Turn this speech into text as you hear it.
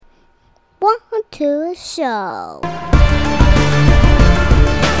to a show.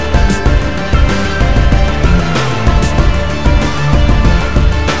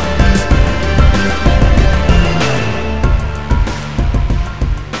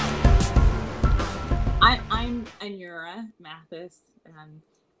 I'm Anura, Mathis.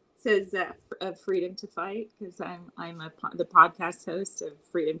 Says Freedom to Fight, because I'm the podcast host of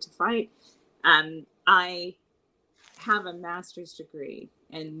Freedom to Fight. I have a master's degree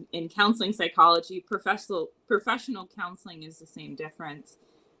in counseling psychology. Professional counseling is the same difference.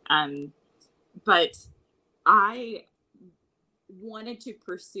 But I wanted to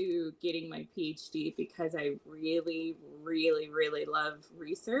pursue getting my PhD because I really, really, really love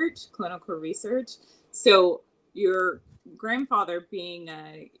research, clinical research. So your grandfather being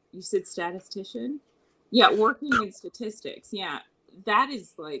you said statistician? Yeah, working in statistics. Yeah, that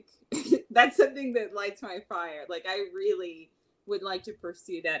is like, that's something that lights my fire. Like, I really would like to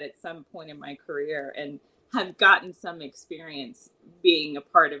pursue that at some point in my career and have gotten some experience being a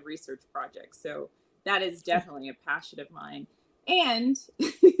part of research projects. So that is definitely a passion of mine. And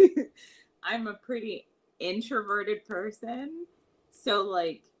I'm a pretty introverted person. So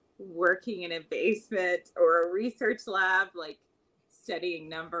like working in a basement or a research lab, like studying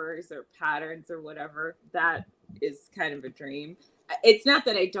numbers or patterns or whatever, that is kind of a dream. It's not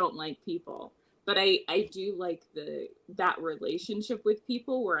that I don't like people, but I do like that relationship with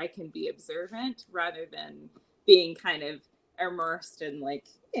people where I can be observant rather than being kind of immersed in, like,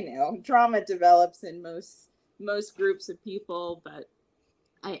 drama develops in most groups of people, but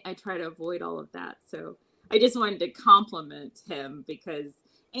I try to avoid all of that. So I just wanted to compliment him because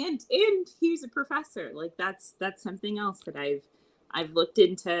and he's a professor. Like that's something else that I've looked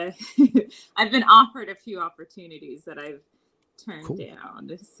into. I've been offered a few opportunities that I've turned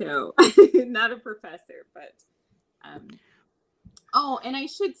down. So not a professor, but and I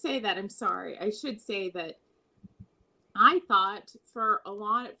should say that I should say that I thought for a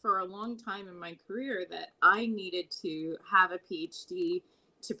long time in my career that I needed to have a PhD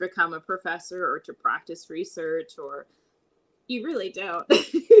to become a professor or to practice research, or you really don't.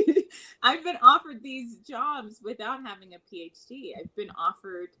 I've been offered these jobs without having a PhD. I've been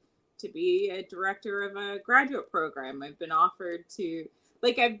offered to be a director of a graduate program. I've been offered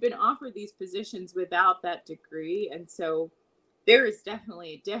these positions without that degree. And so there is definitely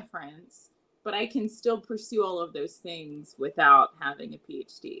a difference, but I can still pursue all of those things without having a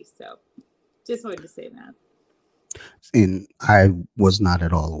PhD. So just wanted to say that. And I was not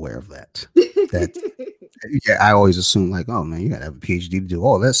at all aware of that. Yeah, I always assumed like, oh man, you gotta have a PhD to do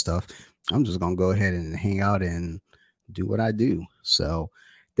all that stuff. I'm just gonna go ahead and hang out and do what I do. So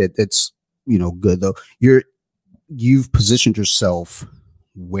that's good though. You've positioned yourself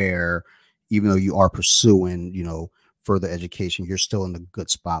where, even though you are pursuing further education, you're still in a good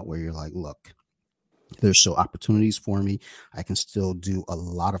spot where you're like, look, there's still opportunities for me. I can still do a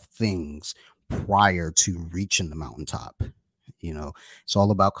lot of things prior to reaching the mountaintop. It's all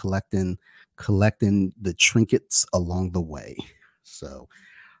about collecting the trinkets along the way. So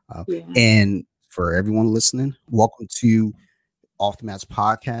and for everyone listening, welcome to Off the Mats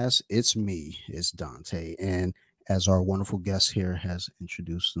podcast. It's me, it's Dante, and as our wonderful guest here has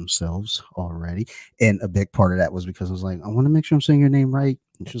introduced themselves already, and a big part of that was because I was like, I want to make sure I'm saying your name right,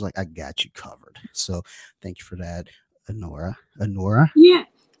 and she was like, I got you covered. So thank you for that, Anura. Yeah.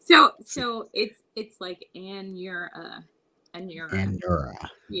 So it's like Anura.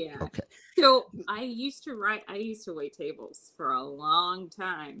 Yeah. Okay. So I used to wait tables for a long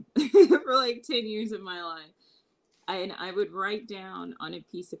time, for like 10 years of my life. And I would write down on a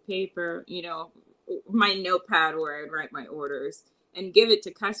piece of paper, my notepad where I would write my orders and give it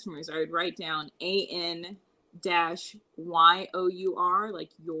to customers. I would write down AN-YOUR,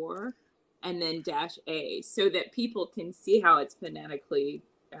 like your, and then -A, so that people can see how it's phonetically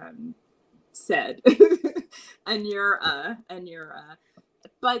said. Anura.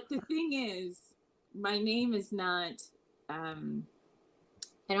 But the thing is, my name is not, I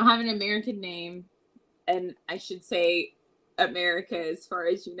don't have an American name. And I should say America as far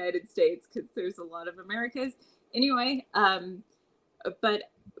as United States, because there's a lot of Americas. Anyway,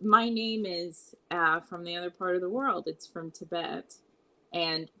 but my name is from the other part of the world. It's from Tibet.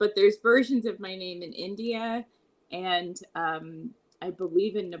 But there's versions of my name in India and I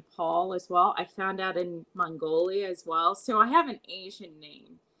believe in Nepal as well. I found out in Mongolia as well. So I have an Asian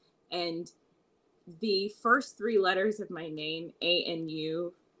name. And the first three letters of my name,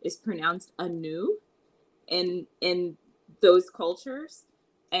 ANU, is pronounced Anu in those cultures.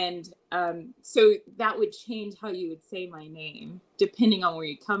 And so that would change how you would say my name depending on where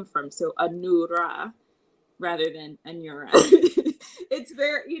you come from. So Anura rather than Anura. It's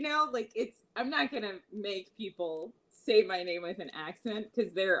very, like I'm not going to make people say my name with an accent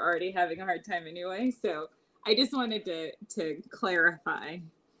because they're already having a hard time anyway. So I just wanted to clarify.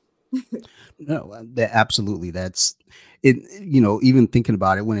 No, that absolutely. That's it. Even thinking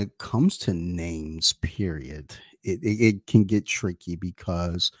about it, when it comes to names, period, it can get tricky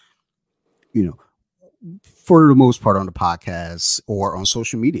because, you know, for the most part on the podcast or on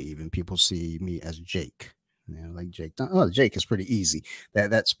social media, even people see me as Jake. Like Jake. Oh, Jake is pretty easy.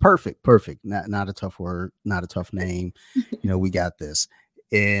 That's perfect. Perfect. Not a tough word. Not a tough name. We got this.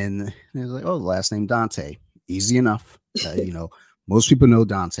 And it's like, oh, the last name Dante. Easy enough. Most people know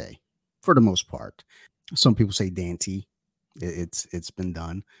Dante for the most part. Some people say Dante. It's been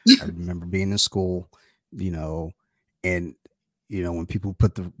done. I remember being in school, and when people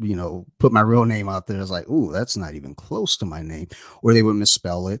put my real name out there, it's like, oh, that's not even close to my name, or they would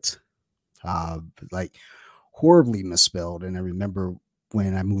misspell it, like horribly misspelled. And I remember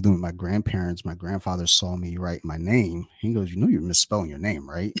when I moved in with my grandparents, my grandfather saw me write my name. He goes, "You're misspelling your name,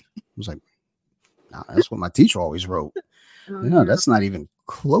 right?" I was like, "Nah, that's what my teacher always wrote." Oh, No, no. that's not even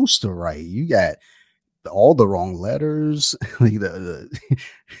close to right. You got all the wrong letters. Like the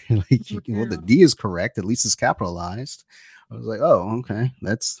No. D is correct. At least it's capitalized. I was like, oh, okay,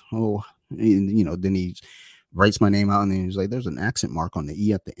 then he writes my name out, and then he's like, there's an accent mark on the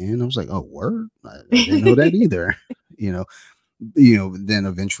E at the end. I was like, oh, word, I didn't know that either. Then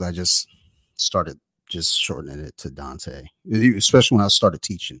eventually I just started just shortening it to Dante, especially when I started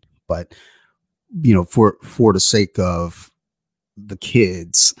teaching. But for the sake of the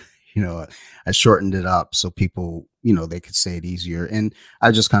kids, I shortened it up so people, they could say it easier. And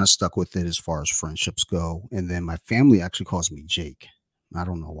I just kind of stuck with it as far as friendships go. And then my family actually calls me Jake. I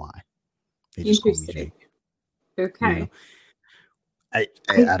don't know why. They just call me Interesting. Jake. You know,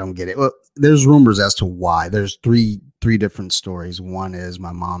 Okay. I don't get it. Well, there's rumors as to why. There's three different stories. One is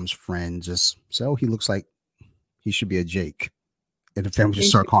my mom's friend just said, oh, he looks like he should be a Jake. And the family just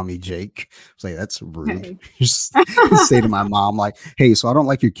start Interesting. calling me Jake. It's like, that's rude. Just say to my mom, like, hey, so I don't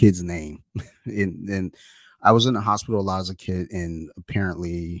like your kid's name. And I was in the hospital a lot as a kid, and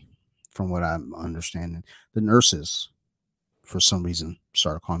apparently, from what I'm understanding, the nurses, for some reason,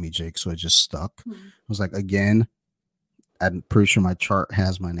 started calling me Jake. So it just stuck. I was like, again, I'm pretty sure my chart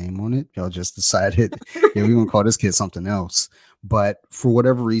has my name on it. Y'all just decided, yeah, we're gonna call this kid something else. But for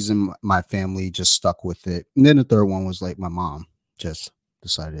whatever reason, my family just stuck with it. And then the third one was like my mom just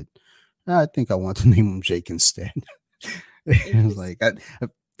decided, I think I want to name him Jake instead. It was like I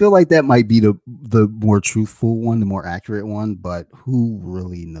feel like that might be the more truthful one, the more accurate one, but who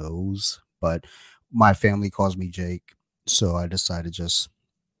really knows? But my family calls me Jake, so I decided just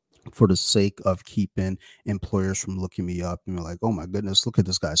for the sake of keeping employers from looking me up and be like, oh my goodness, look at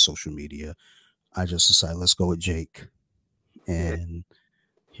this guy's social media. I just decided let's go with Jake. Good. And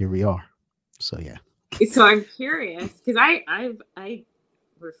here we are. So yeah. So I'm curious because I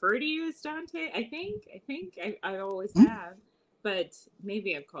refer to you as Dante. I always have, but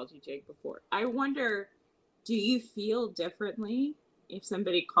maybe I've called you Jake before. I wonder, do you feel differently if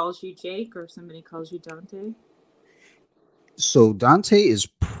somebody calls you Jake or somebody calls you Dante? So Dante is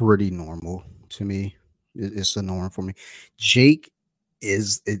pretty normal to me. It's the norm for me. Jake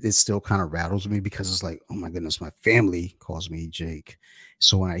it still kind of rattles me because it's like, oh my goodness, my family calls me Jake.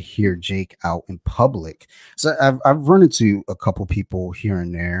 So when I hear Jake out in public, so I've run into a couple people here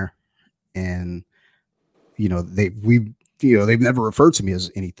and there, and they've never referred to me as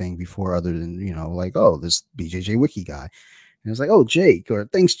anything before other than like, oh, this BJJ Wiki guy, and it's like, oh, Jake, or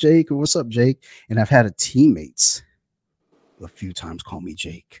thanks Jake, or what's up Jake. And I've had teammates a few times call me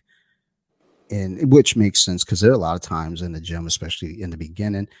Jake, and which makes sense because there are a lot of times in the gym, especially in the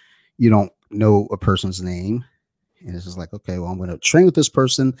beginning, you don't know a person's name, and it's just like, okay, well, I'm going to train with this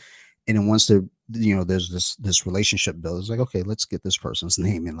person, and then once there's this relationship build, it's like, okay, let's get this person's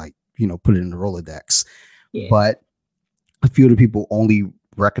name and like put it in the Rolodex. Yeah. But a few of the people only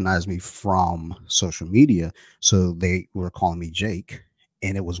recognize me from social media, so they were calling me Jake.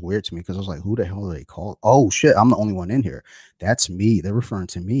 And it was weird to me because I was like, who the hell are they called? Oh shit, I'm the only one in here. That's me. They're referring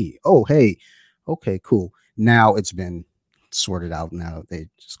to me. Oh, hey. Okay, cool. Now it's been sorted out. Now they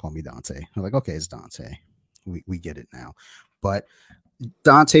just call me Dante. I'm like, okay, it's Dante. We get it now. But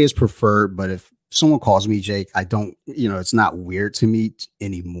Dante is preferred. But if someone calls me Jake, I don't, it's not weird to me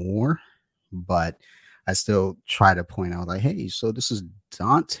anymore. But I still try to point out like, hey, so this is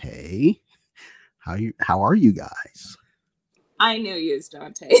Dante. How are you guys? I know you as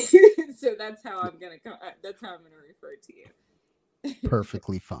Dante, so that's how I'm gonna refer to you.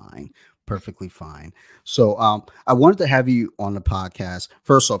 Perfectly fine. perfectly fine. So I wanted to have you on the podcast.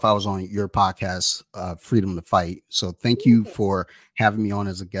 First off, I was on your podcast, Freedom to Fight. So thank you Yes, for having me on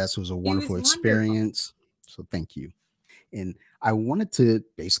as a guest. It was a it was wonderful wonderful. experience. So thank you. And I wanted to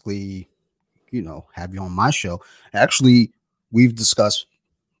basically, have you on my show. Actually, we've discussed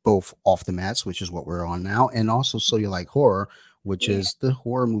both Off the Mats, which is what we're on now, and also So You Like Horror, which Yeah. is the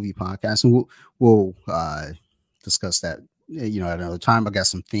horror movie podcast, and we'll discuss that at another time. I got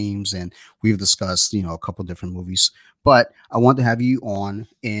some themes, and we've discussed a couple different movies, but I want to have you on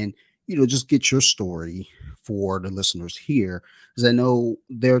and just get your story for the listeners here, because I know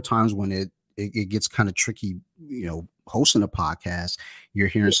there are times when it gets kind of tricky, hosting a podcast. You're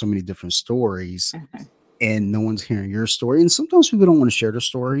hearing Yeah. so many different stories Uh-huh. and no one's hearing your story. And sometimes people don't want to share their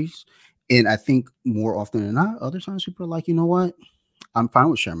stories. And I think more often than not, other times people are like, you know what? I'm fine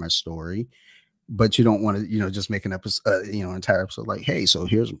with sharing my story, but you don't want to, just make an episode, entire episode like, hey, so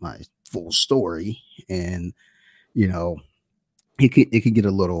here's my full story. And, you know, it could get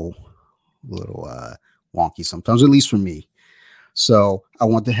a little wonky sometimes, at least for me. So I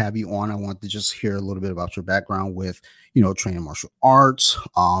want to have you on. I want to just hear a little bit about your background with, training martial arts,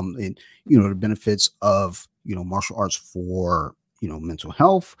 and the benefits of martial arts for mental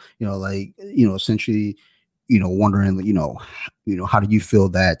health. Like essentially, wondering, how do you feel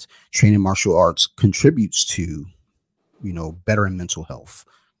that training martial arts contributes to bettering mental health?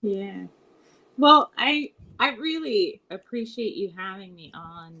 Yeah. Well, I really appreciate you having me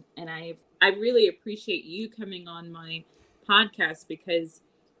on, and I really appreciate you coming on my podcast because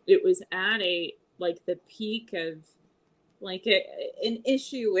it was at a like the peak of like an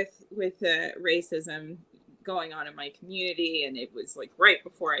issue with racism going on in my community, and it was like right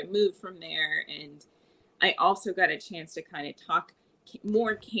before I moved from there, and I also got a chance to kind of talk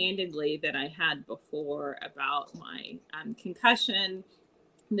more candidly than I had before about my concussion,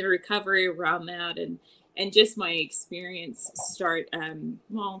 the recovery around that, and just my experience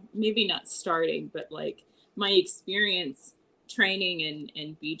well, maybe not starting, but like my experience training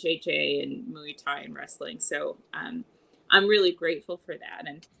in BJJ and Muay Thai and wrestling. So I'm really grateful for that,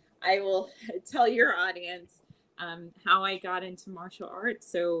 and I will tell your audience how I got into martial arts.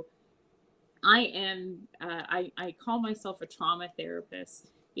 So I call myself a trauma therapist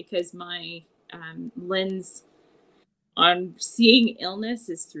because my lens on seeing illness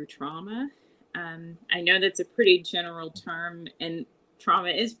is through trauma. I know that's a pretty general term, and trauma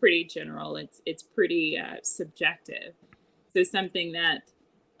is pretty general. It's pretty subjective. So something that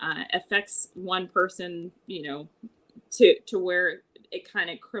affects one person, to where it kind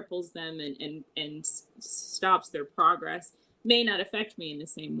of cripples them and stops their progress, may not affect me in the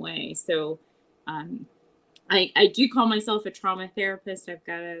same way. So um, I do call myself a trauma therapist. I've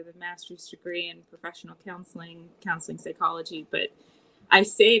got a master's degree in professional counseling psychology, but I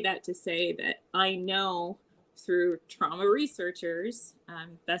say that to say that I know through trauma researchers,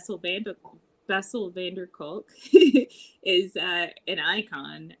 Bessel Vanderkolk is an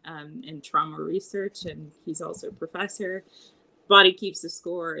icon in trauma research, and he's also a professor. Body Keeps the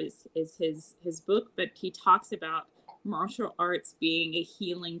Score is his book, but he talks about martial arts being a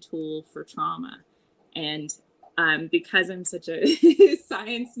healing tool for trauma. And because I'm such a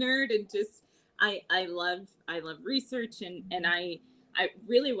science nerd and just I love research, and I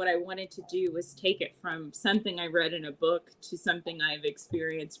really what I wanted to do was take it from something I read in a book to something I've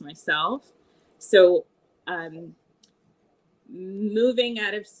experienced myself. So um, moving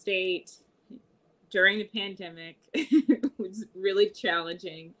out of state during the pandemic was really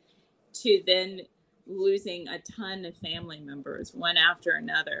challenging, to then losing a ton of family members one after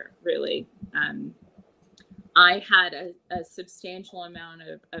another, really. I had a substantial amount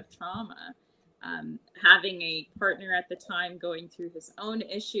of trauma. Having a partner at the time going through his own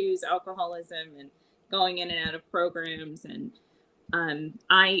issues, alcoholism, and going in and out of programs, and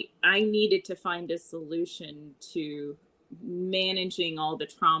I needed to find a solution to managing all the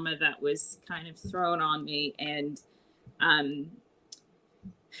trauma that was kind of thrown on me, and um,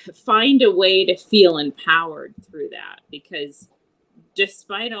 find a way to feel empowered through that, because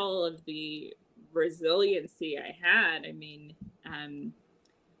despite all of the resiliency I had, I mean,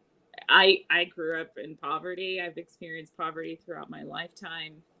 I grew up in poverty. I've experienced poverty throughout my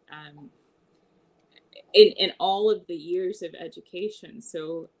lifetime, in all of the years of education.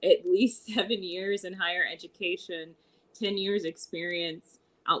 So at least 7 years in higher education, 10 years experience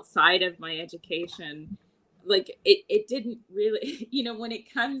outside of my education. Like it didn't really, when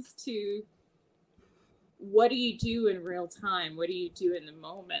it comes to what do you do in real time? What do you do in the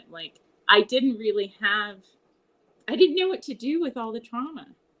moment? Like I didn't really have, I didn't know what to do with all the trauma.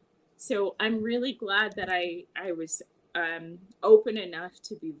 So I'm really glad that I was open enough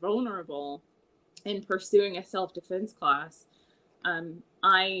to be vulnerable in pursuing a self-defense class,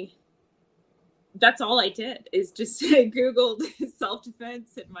 that's all I did, is just Googled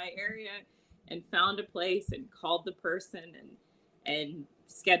self-defense in my area and found a place and called the person and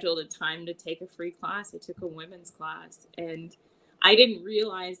scheduled a time to take a free class. I took a women's class, and I didn't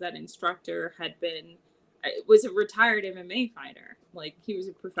realize that instructor was a retired MMA fighter. Like, he was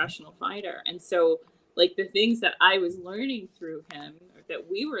a professional fighter. And so, like, the things that I was learning through him, or that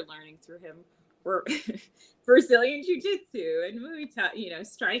we were learning through him, were Brazilian Jiu-Jitsu and Muay Thai,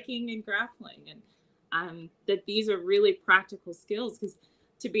 striking and grappling. And that these are really practical skills. Because,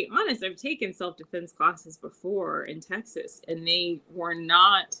 to be honest, I've taken self-defense classes before in Texas, and they were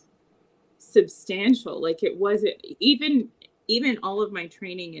not substantial. Like, it wasn't even all of my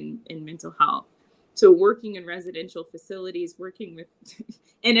training in mental health. So working in residential facilities, working with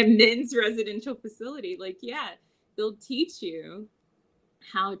in a men's residential facility, like, yeah, they'll teach you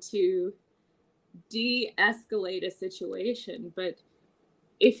how to de-escalate a situation. But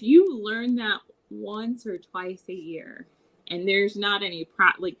if you learn that once or twice a year, and there's not any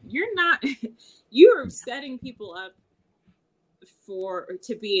you are setting people up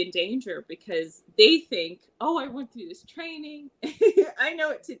to be in danger, because they think, oh, I went through this training, I know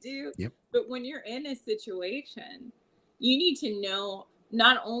what to do. Yep. But when you're in a situation, you need to know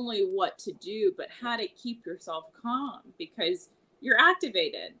not only what to do, but how to keep yourself calm, because you're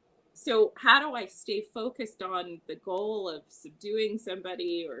activated. So how do I stay focused on the goal of subduing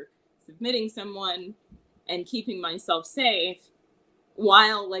somebody or submitting someone and keeping myself safe,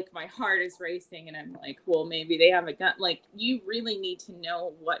 while, like, my heart is racing and I'm like, well, maybe they have a gun? Like, you really need to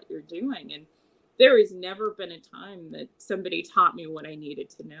know what you're doing. And there has never been a time that somebody taught me what I needed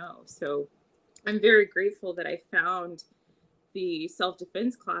to know. So I'm very grateful that I found the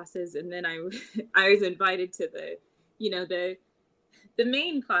self-defense classes. And then I was invited to the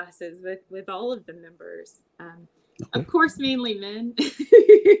main classes with all of the members. Of course, mainly men.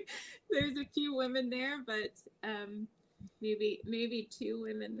 There's a few women there, but maybe two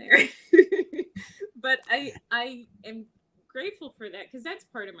women there. But I am grateful for that, because that's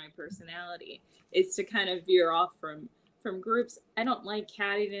part of my personality, is to kind of veer off from groups. I don't like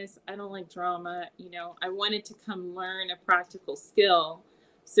cattiness. I don't like drama. I wanted to come learn a practical skill.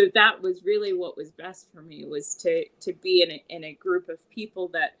 So that was really what was best for me, was to be in a group of people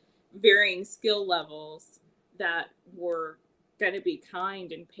that varying skill levels, that were going to be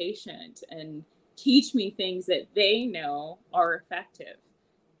kind and patient and teach me things that they know are effective.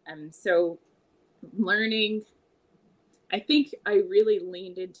 So learning, I think I really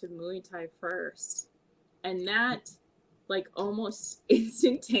leaned into Muay Thai first, and that, like, almost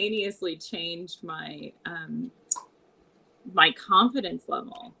instantaneously changed my my confidence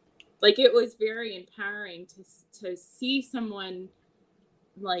level. Like, it was very empowering to see someone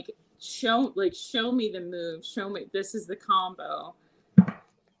show me the move, show me this is the combo,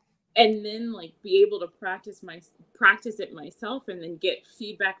 and then be able to practice it myself, and then get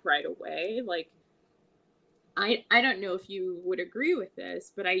feedback right away. Like, I don't know if you would agree with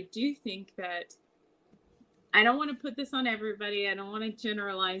this, but I do think that, I don't want to put this on everybody, I don't want to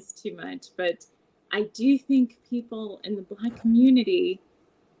generalize too much, but I do think people in the Black community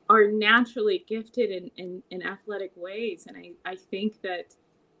are naturally gifted in athletic ways. And I think that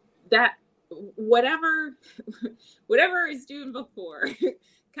whatever I was doing before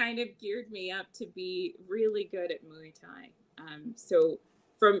kind of geared me up to be really good at Muay Thai. So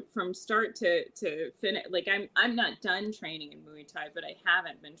from start to finish, like, I'm not done training in Muay Thai, but I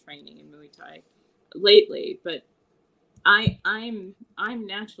haven't been training in Muay Thai lately. But I'm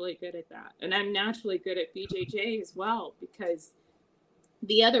naturally good at that, and I'm naturally good at BJJ as well, because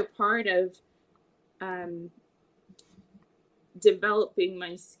the other part of developing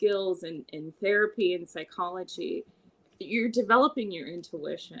my skills in therapy and psychology, you're developing your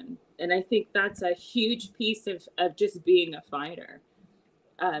intuition. And I think that's a huge piece of just being a fighter,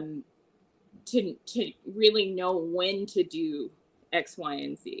 to really know when to do X, Y,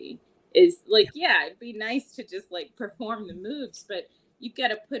 and Z. Is like, yeah, it'd be nice to just perform the moves, but you've got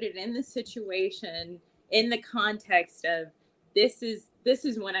to put it in the situation, in the context of this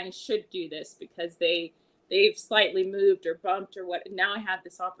is when I should do this, because they've slightly moved or bumped or what. Now I have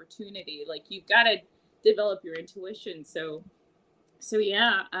this opportunity. Like, you've got to develop your intuition. So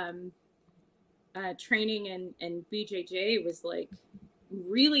yeah, training and BJJ was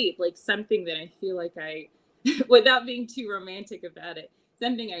really something that I feel like I, without being too romantic about it,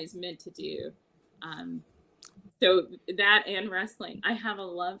 something I was meant to do. So that and wrestling, I have a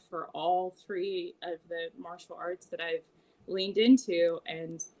love for all three of the martial arts that I've leaned into.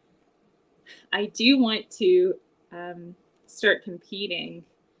 And I do want to start competing.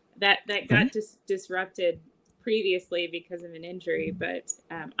 That got disrupted previously because of an injury, but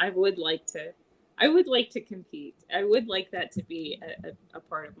I would like to compete. I would like that to be a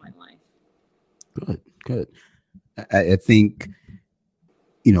part of my life. Good. I think,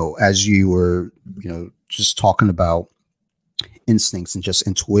 as you were, just talking about instincts and just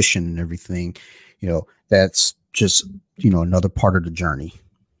intuition and everything, that's just, another part of the journey,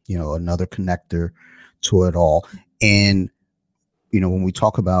 another connector to it all. And, when we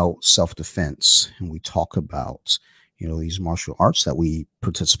talk about self-defense and we talk about, these martial arts that we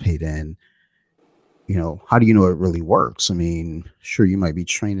participate in, how do you know it really works? I mean, sure, you might be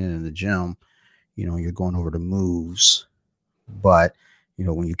training in the gym, you're going over the moves, but,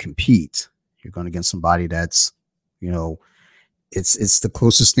 when you compete, you're going against somebody that's, it's the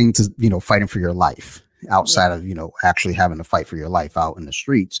closest thing to, fighting for your life outside of, actually having to fight for your life out in the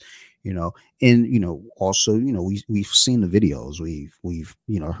streets, and, also, we've seen the videos, we've,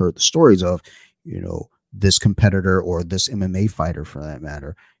 heard the stories of, this competitor or this MMA fighter for that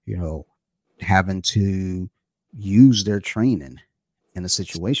matter, having to use their training in a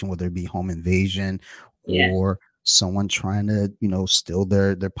situation, whether it be home invasion or someone trying to, steal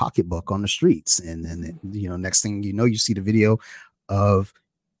their pocketbook on the streets. And then, next thing you see the video of,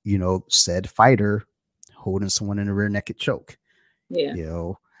 said fighter holding someone in a rear naked choke,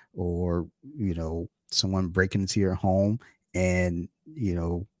 or, someone breaking into your home and,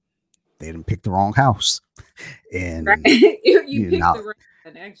 they didn't pick the wrong house. And you picked the right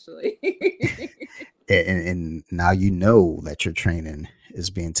one, actually. and now that your training is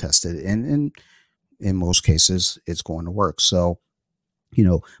being tested, and in most cases it's going to work. So,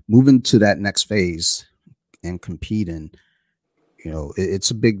 moving to that next phase and competing,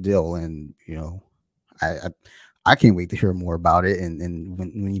 it's a big deal. And, I can't wait to hear more about it. And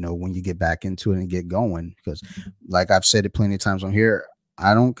when you get back into it and get going, because like I've said it plenty of times on here,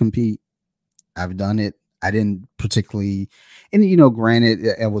 I don't compete. I've done it. I didn't particularly, and, granted,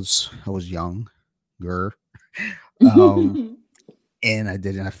 I was younger. And I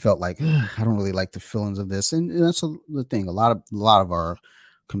did, and I felt like I don't really like the feelings of this, and that's the thing. A lot of our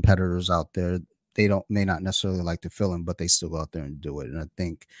competitors out there, they may not necessarily like the feeling, but they still go out there and do it. And I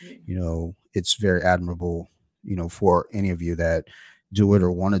think, it's very admirable, for any of you that do it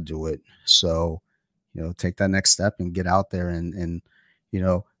or want to do it. So, take that next step and get out there, and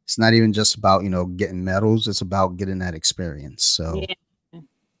it's not even just about getting medals; it's about getting that experience. So. Yeah.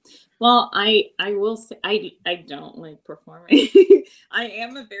 Well, I will say I don't like performing. I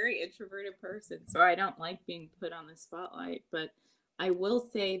am a very introverted person, so I don't like being put on the spotlight. But I will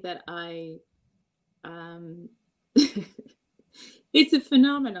say that it's a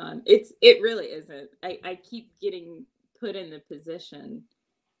phenomenon. It really isn't. I keep getting put in the position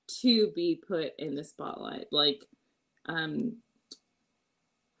to be put in the spotlight. Like,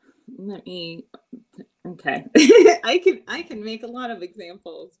 okay. I can make a lot of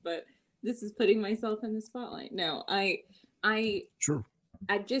examples, but this is putting myself in the spotlight. No, Sure.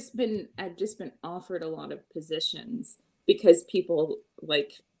 I've just been offered a lot of positions because people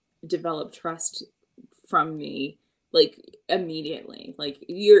like develop trust from me like immediately. Like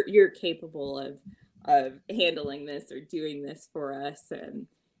you're capable of handling this or doing this for us, and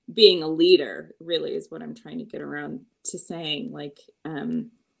being a leader really is what I'm trying to get around to saying. Like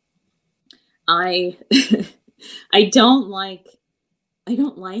I I don't like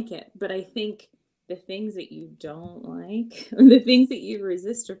it, but I think the things that you don't like, the things that you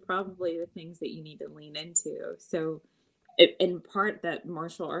resist, are probably the things that you need to lean into. So in part, that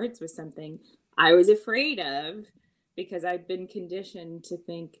martial arts was something I was afraid of because I've been conditioned to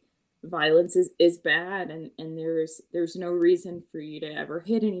think violence is bad, and there's no reason for you to ever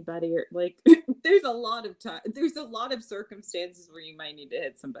hit anybody, or like there's a lot of circumstances where you might need to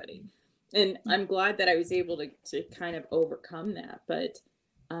hit somebody. And I'm glad that I was able to kind of overcome that. But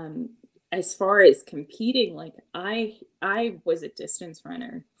as far as competing, like I was a distance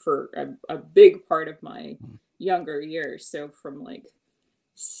runner for a big part of my younger years. So from like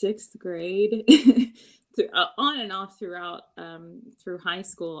 6th grade to, on and off throughout through high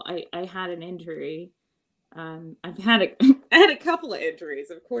school, I had an injury. I had a couple of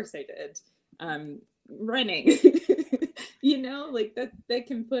injuries. Of course I did. Running, like that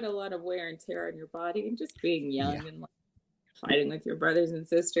can put a lot of wear and tear on your body, and just being young and like fighting with your brothers and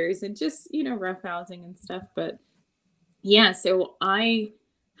sisters and just, roughhousing and stuff. But yeah, so I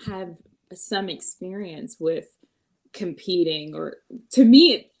have some experience with competing, or to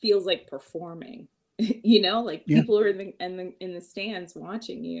me, it feels like performing, like people are in the stands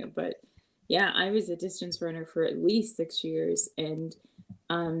watching you. But yeah, I was a distance runner for at least 6 years. And,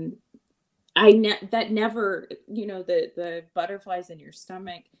 that never, the butterflies in your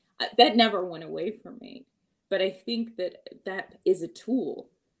stomach, that never went away from me. But I think that is a tool.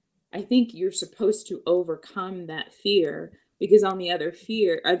 I think you're supposed to overcome that fear, because on the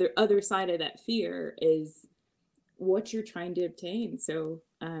other side of that fear is what you're trying to obtain. So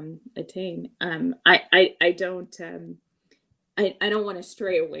attain. I don't I don't want to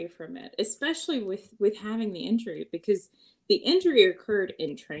stray away from it, especially with having the injury, because the injury occurred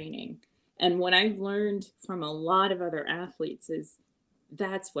in training. And what I've learned from a lot of other athletes is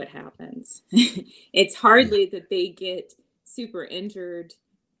that's what happens. It's Yeah. hardly that they get super injured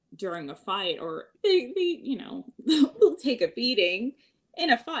during a fight, or they'll take a beating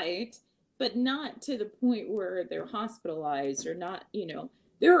in a fight, but not to the point where they're hospitalized, or not,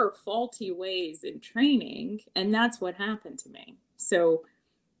 there are faulty ways in training, and that's what happened to me. So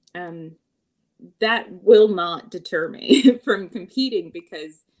um, that will not deter me from competing,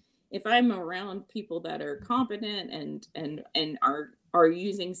 because if I'm around people that are competent and are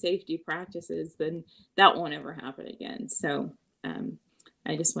using safety practices, then that won't ever happen again. So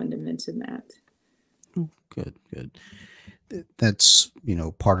I just wanted to mention that. Good, good. That's,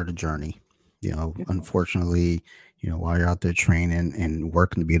 part of the journey. Unfortunately, while you're out there training and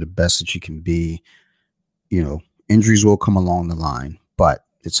working to be the best that you can be, injuries will come along the line, but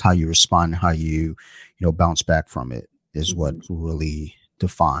it's how you respond, how bounce back from it is what Mhm. really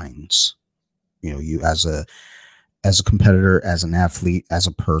defines, you as a competitor, as an athlete, as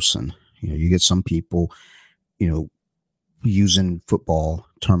a person. You get some people, you know, using football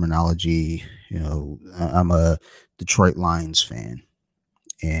terminology. I'm a Detroit Lions fan,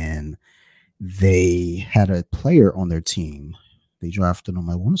 and they had a player on their team. They drafted him,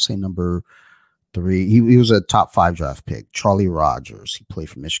 I want to say number 3. He was a top 5 draft pick, Charlie Rogers. He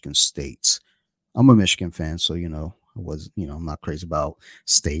played for Michigan State. I'm a Michigan fan, so I'm not crazy about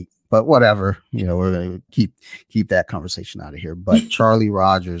state, but whatever. We're gonna keep that conversation out of here. But Charlie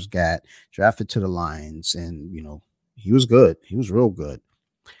Rogers got drafted to the Lions, and he was good. He was real good.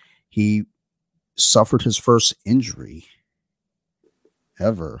 He suffered his first injury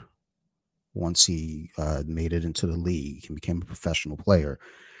ever once he made it into the league and became a professional player,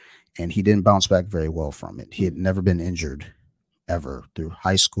 and he didn't bounce back very well from it. He had never been injured ever through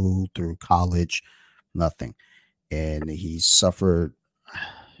high school, through college, nothing. And he suffered,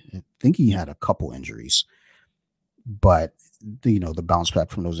 I think he had a couple injuries, but the bounce back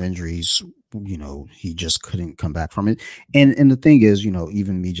from those injuries, he just couldn't come back from it. And the thing is,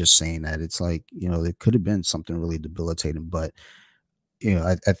 even me just saying that, it's like, it could have been something really debilitating, but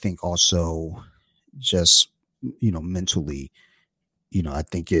I think also just mentally, I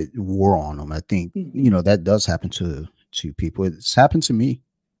think it wore on him. I think Mhm. that does happen to people. It's happened to me.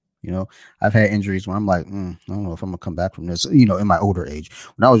 I've had injuries where I'm like, I don't know if I'm gonna come back from this. In my older age,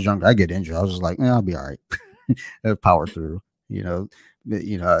 when I was younger, I get injured. I was just like, I'll be all right. I'll power through.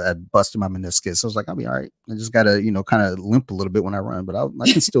 I busted my meniscus. So I was like, I'll be all right. I just gotta, kind of limp a little bit when I run, but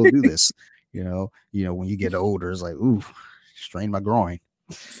I can still do this. When you get older, it's like, ooh, strain my groin.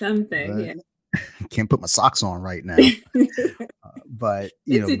 Something, But yeah. can't put my socks on right now. But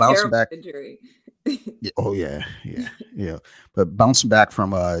It's a bouncing terrible back. injury. Yeah, oh yeah, yeah, yeah. But bouncing back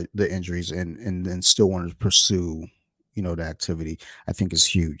from the injuries and then still wanting to pursue, the activity, I think is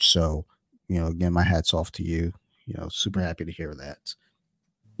huge. So, again, my hat's off to you. Super happy to hear that.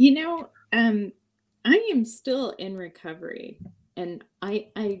 You know, um, I am still in recovery, and I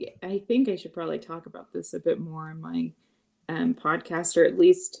think I should probably talk about this a bit more in my podcast, or at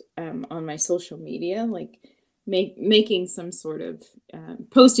least on my social media, like making some sort of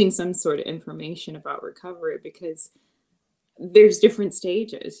posting some sort of information about recovery, because there's different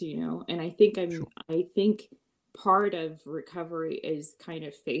stages, and Sure. I think part of recovery is kind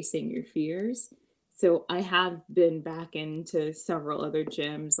of facing your fears. So I have been back into several other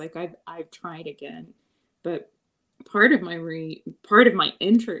gyms. Like I've tried again, but part of my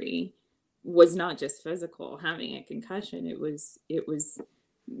injury was not just physical, having a concussion. It was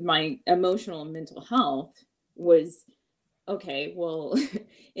my emotional and mental health was okay, well,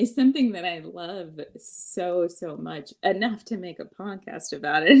 it's something that I love so, so much, enough to make a podcast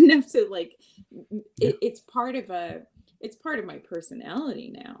about it, enough to like, Yeah. it's part of my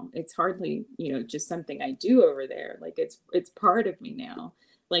personality now. It's hardly, just something I do over there. Like it's part of me now.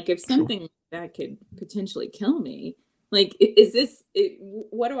 Like if Sure. something like that could potentially kill me, like, is this,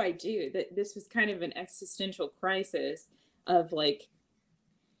 what do I do? That this was kind of an existential crisis of like,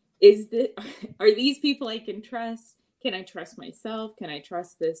 is that are these people I can trust? Can I trust myself? Can I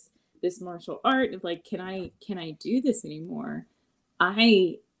trust this martial art? Like, can I do this anymore?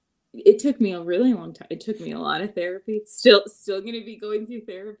 I It took me a really long time. It took me a lot of therapy. Still going to be going through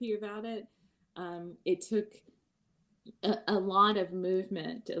therapy about it. It took a lot of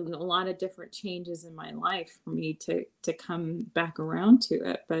movement and a lot of different changes in my life for me to come back around to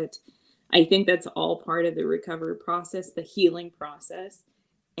it. But I think that's all part of the recovery process, the healing process,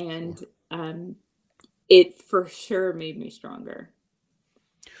 Sure. and it for sure made me stronger.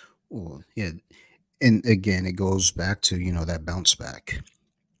 Well, yeah. And again, it goes back to, that bounce back.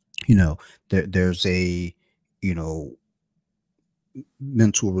 You know, there's a, you know,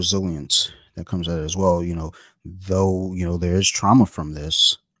 mental resilience that comes out as well. Though, there is trauma from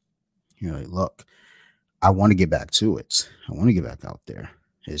this, look, I want to get back to it. I want to get back out there.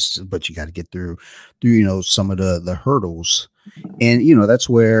 But you got to get through, some of the hurdles. And, that's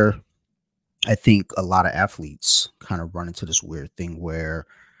where I think a lot of athletes kind of run into this weird thing where,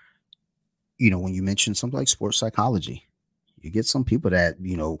 when you mention something like sports psychology, you get some people that,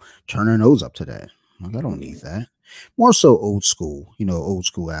 turn their nose up to that. Like, I don't need that. More so old school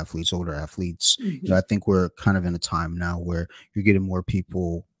athletes, older athletes. Mm-hmm. I think we're kind of in a time now where you're getting more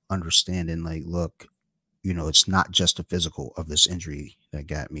people understanding, like, look, it's not just the physical of this injury that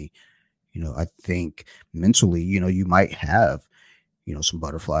got me. I think mentally, you might have, some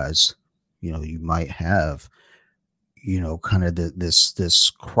butterflies, you might have, kind of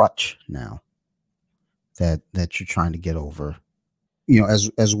this crutch now that you're trying to get over.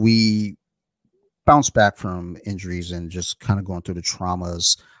 As we bounce back from injuries and just kind of going through the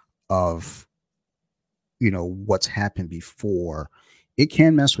traumas of, what's happened before, it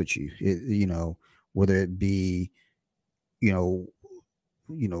can mess with you. Whether it be, you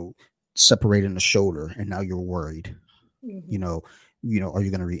know, separating the shoulder and now you're worried, you Mm-hmm. know, are you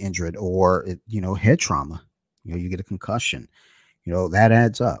going to re-injure it, or head trauma, you get a concussion, that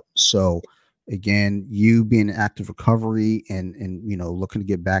adds up. So again, you being in active recovery and looking to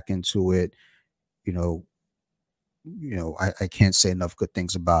get back into it, you know, I can't say enough good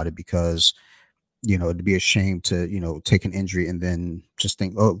things about it, because to be ashamed to, take an injury and then just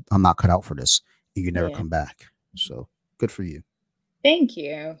think, oh, I'm not cut out for this, and you never Yeah. come back. So good for you. Thank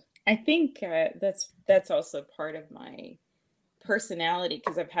you. I think that's also part of my personality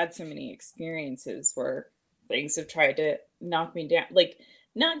because I've had so many experiences where things have tried to knock me down, like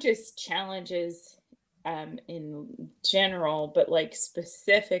not just challenges in general, but like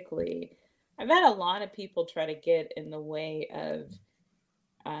specifically, I've had a lot of people try to get in the way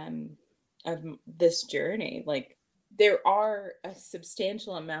um, this journey. Like there are a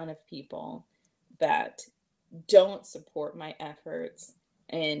substantial amount of people that don't support my efforts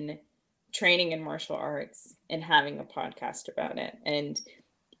in training in martial arts and having a podcast about it. And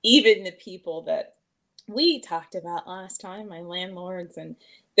even the people that we talked about last time, my landlords and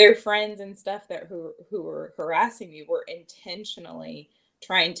their friends and stuff that who were harassing me were intentionally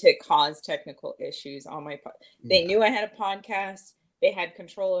trying to cause technical issues on my they Yeah. knew I had a podcast. They had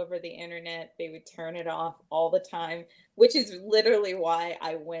control over the internet. They would turn it off all the time, which is literally why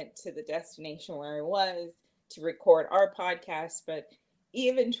I went to the destination where I was to record our podcast. But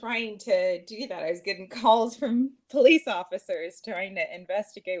even trying to do that, I was getting calls from police officers trying to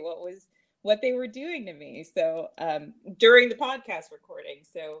investigate what they were doing to me. So during the podcast recording,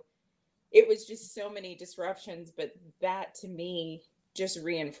 so it was just so many disruptions. But that to me just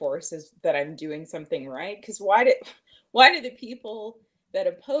reinforces that I'm doing something right. Because why do the people that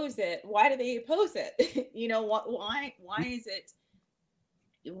oppose it, why do they oppose it? Why is it,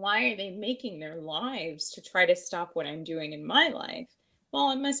 why are they making their lives to try to stop what I'm doing in my life?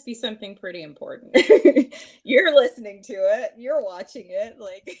 Well, it must be something pretty important. You're listening to it, you're watching it.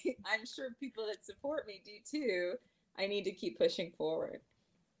 Like, I'm sure people that support me do too. I need to keep pushing forward.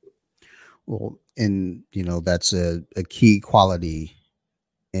 Well, and that's a key quality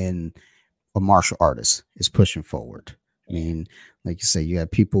in a martial artist, is pushing forward. I Yeah. mean, like you say, you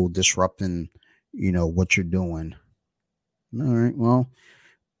have people disrupting, what you're doing. All right, well,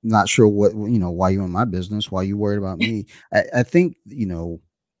 not sure what, why you in my business, why you worried about me. I think, in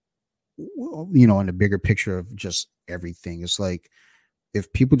the bigger picture of just everything, it's like,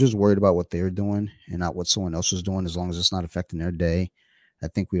 if people just worried about what they're doing and not what someone else is doing, as long as it's not affecting their day, I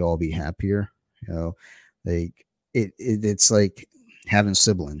think we'd all be happier. You know, like it's like having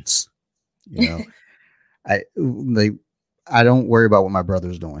siblings. You know, like I don't worry about what my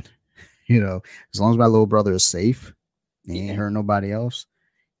brother's doing. As long as my little brother is safe, he ain't Yeah. hurting nobody else.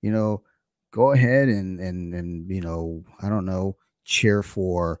 You know, go ahead and I don't know, cheer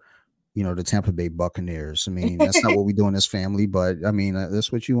for the Tampa Bay Buccaneers. I mean, that's not what we do in this family, but I mean,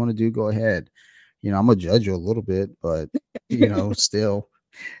 that's what you want to do. Go ahead. I'm gonna judge you a little bit, but still,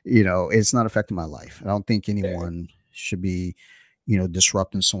 it's not affecting my life. I don't think Sure. anyone should be,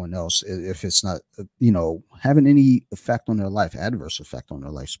 disrupting someone else if it's not, having any effect on their life, adverse effect on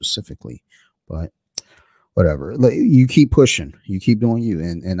their life specifically. but whatever. Like, you keep pushing, you keep doing you,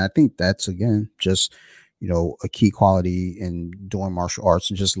 and I think that's again just a key quality in doing martial arts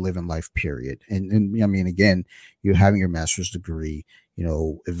and just living life. Period. And I mean, again, you're having your master's degree.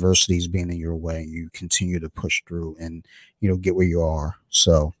 Adversity is being in your way. You continue to push through and get where you are.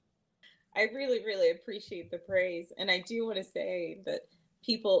 So I really, really appreciate the praise. And I do want to say that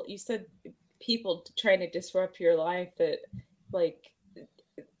people, you said people trying to disrupt your life, that like,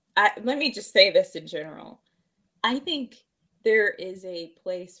 let me just say this in general. I think there is a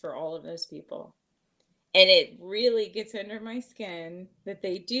place for all of those people. And it really gets under my skin that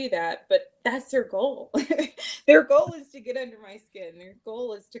they do that, but that's their goal. Their goal is to get under my skin. Their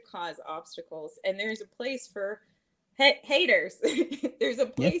goal is to cause obstacles. And there's a place for haters. There's a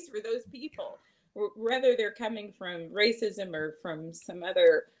yeah, place for those people, whether they're coming from racism or from some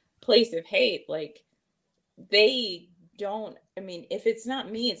other place of hate. Like, they don't, I mean, if it's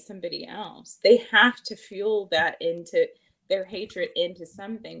not me, it's somebody else. They have to fuel that into their hatred into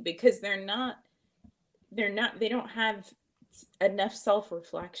something, because they don't have enough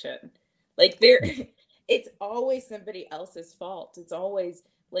self-reflection. Like, they're yeah, it's always somebody else's fault. It's always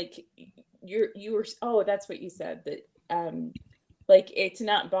like, you were, oh, that's what you said, that like, it's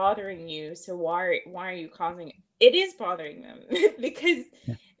not bothering you, so why are you causing it? It is bothering them. Because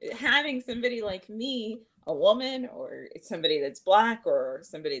yeah, having somebody like me, a woman, or somebody that's black, or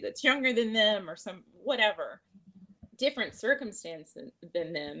somebody that's younger than them, or some whatever different circumstance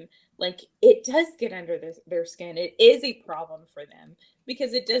than them, like, it does get under their skin. It is a problem for them,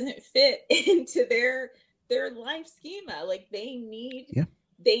 because it doesn't fit into their life schema. Like, yeah.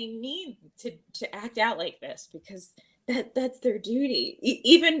 they need to act out like this, because that's their duty.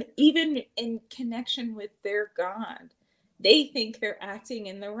 Even in connection with their God, they think they're acting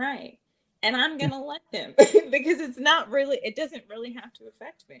in the right, and I'm Yeah. gonna let them. Because it doesn't really have to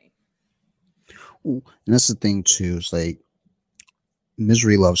affect me. Ooh, and that's the thing too. It's like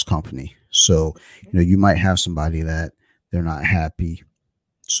misery loves company. So, you might have somebody that they're not happy.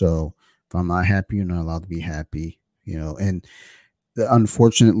 So if I'm not happy, you're not allowed to be happy, and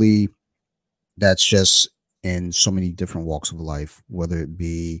unfortunately, that's just in so many different walks of life, whether it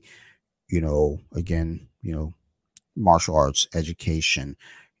be, again, martial arts, education,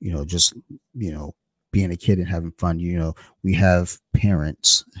 just, you know, being a kid and having fun. We have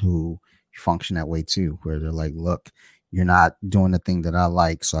parents who function that way too, where they're like, look, you're not doing the thing that I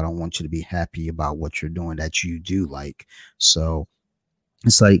like, so I don't want you to be happy about what you're doing that you do like. So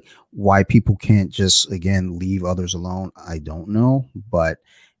it's like, why people can't just, again, leave others alone, I don't know. But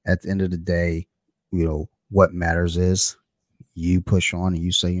at the end of the day, what matters is you push on and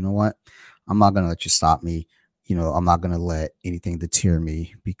you say, you know what, I'm not going to let you stop me. I'm not going to let anything deter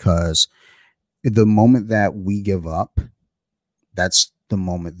me, because the moment that we give up, that's the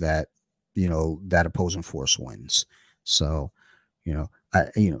moment that, that opposing force wins. So, you know,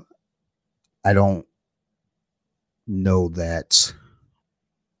 I don't know that,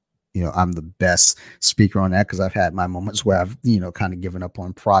 I'm the best speaker on that, because I've had my moments where I've, kind of given up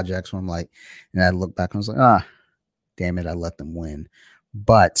on projects where I'm like, and I look back and I was like, damn it, I let them win.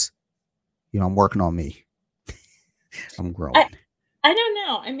 But, I'm working on me. I'm I growing. I don't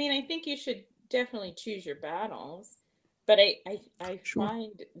know. I mean, I think you should definitely choose your battles, but I Sure.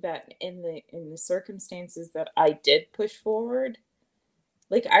 find that in the circumstances that I did push forward,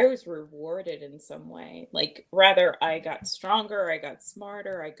 like, I was rewarded in some way. Like, rather, I got stronger, I got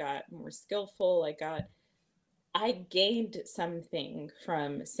smarter, I got more skillful, I gained something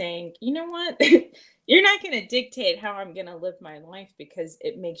from saying, you know what? You're not going to dictate how I'm going to live my life because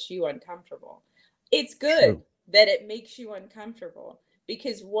it makes you uncomfortable. It's good True. that it makes you uncomfortable,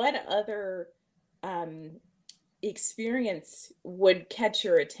 because what other um, experience would catch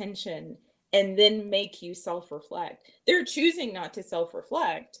your attention and then make you self reflect? They're choosing not to self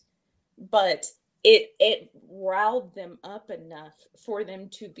reflect, but it riled them up enough for them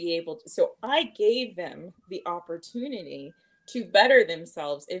to be able to. So I gave them the opportunity to better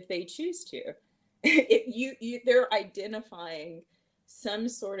themselves if they choose to. They're identifying some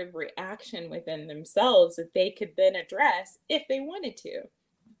sort of reaction within themselves that they could then address if they wanted to.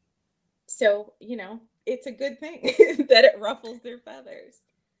 So, it's a good thing that it ruffles their feathers.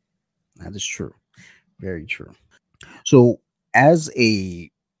 That is true. Very true. So, as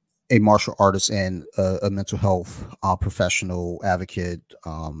a martial artist and a mental health professional advocate,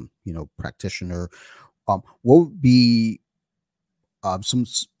 practitioner, what would be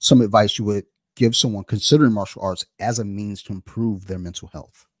some advice you would give someone considering martial arts as a means to improve their mental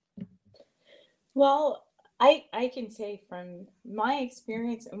health? Well, I can say from my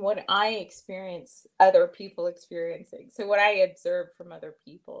experience and what I experience other people experiencing. So what I observe from other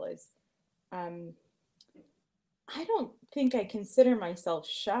people is um, I don't think I consider myself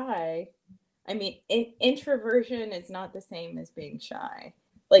shy. I mean, introversion is not the same as being shy.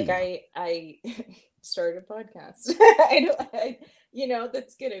 Like No. I started a podcast. I don't,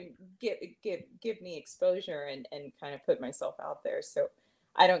 that's gonna give me exposure and kind of put myself out there. So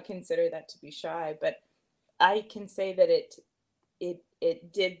I don't consider that to be shy, but I can say that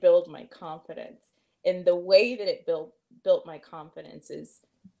it did build my confidence. And the way that it built my confidence is,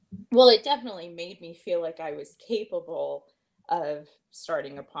 well, it definitely made me feel like I was capable of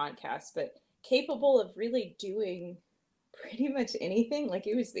starting a podcast, but capable of really doing pretty much anything. Like,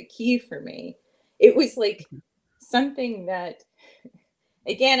 it was the key for me. It was like something that,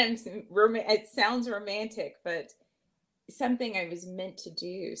 again, it sounds romantic, but something I was meant to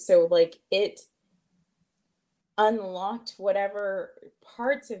do. So, like, it unlocked whatever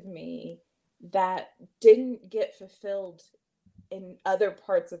parts of me that didn't get fulfilled in other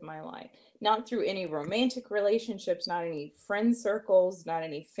parts of my life, not through any romantic relationships, not any friend circles, not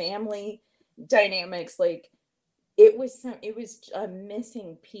any family dynamics. Like, it was a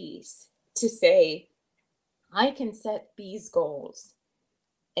missing piece to say I can set these goals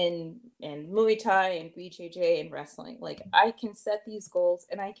in Muay Thai and BJJ and wrestling. Like, I can set these goals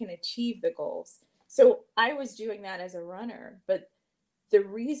and I can achieve the goals. So I was doing that as a runner, but the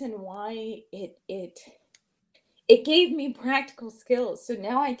reason why it gave me practical skills. So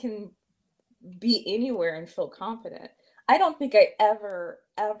now I can be anywhere and feel confident. I don't think I ever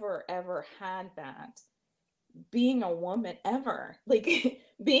had that being a woman ever. Like,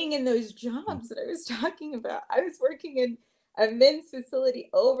 being in those jobs that I was talking about. I was working in a men's facility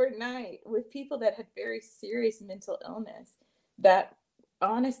overnight with people that had very serious mental illness, that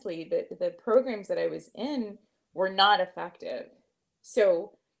honestly the programs that I was in were not effective.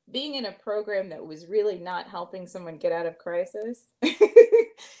 So being in a program that was really not helping someone get out of crisis,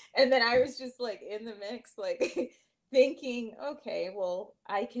 and then I was just like in the mix, like thinking, okay, well,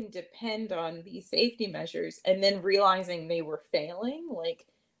 I can depend on these safety measures, and then realizing they were failing. Like,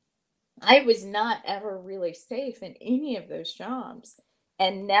 I was not ever really safe in any of those jobs.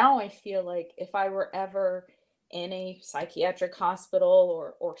 And now I feel like if I were ever in a psychiatric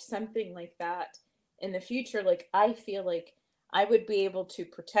hospital or something like that in the future, like, I feel like I would be able to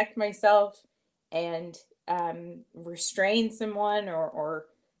protect myself and restrain someone or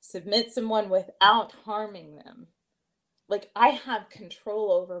submit someone without harming them. Like, I have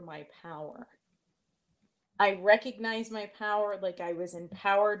control over my power. I recognize my power, like I was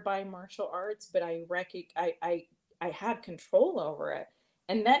empowered by martial arts, but I had control over it.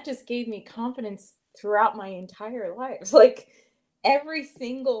 And that just gave me confidence throughout my entire life. Like, every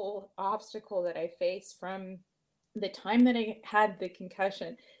single obstacle that I faced from the time that I had the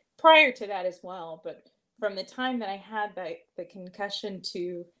concussion, prior to that as well, but from the time that I had the concussion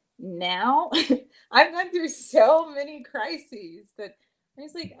to now, I've gone through so many crises that I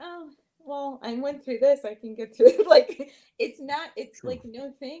was like, oh, well, I went through this, I can get through it. Like, it's True. like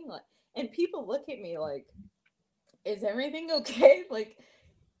no thing. Like, and people look at me like, is everything okay? Like,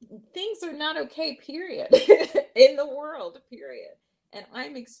 things are not okay, period, in the world, period. And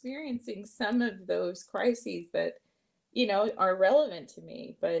I'm experiencing some of those crises that, are relevant to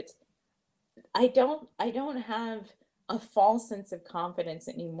me, but I don't have a false sense of confidence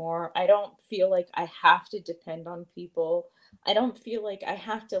anymore. I don't feel like I have to depend on people. I don't feel like I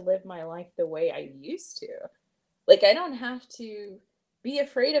have to live my life the way I used to. Like, I don't have to be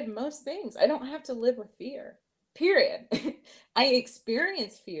afraid of most things. I don't have to live with fear. Period. I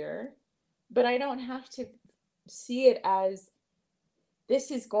experience fear, but I don't have to see it as this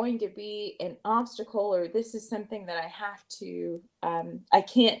is going to be an obstacle, or this is something that I have to I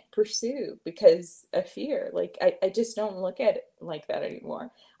can't pursue because of fear. Like, I just don't look at it like that anymore.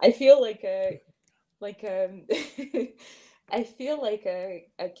 I feel like like I feel like a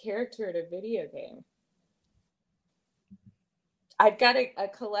character in a video game. I've got a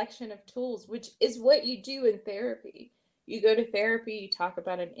collection of tools, which is what you do in therapy. You go to therapy, you talk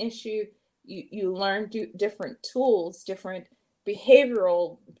about an issue, you learn different tools, different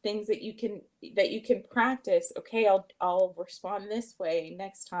behavioral things that you can practice. Okay, I'll respond this way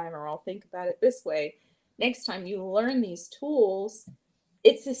next time, or I'll think about it this way next time. You learn these tools.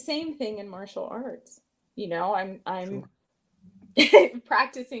 It's the same thing in martial arts. I'm Sure.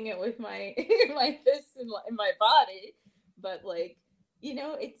 practicing it with my my fists and my body, but like,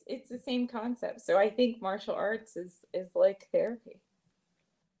 it's the same concept. So I think martial arts is like therapy.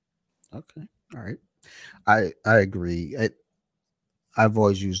 Okay. All right. I agree. I've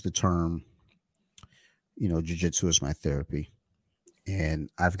always used the term, jujitsu is my therapy, and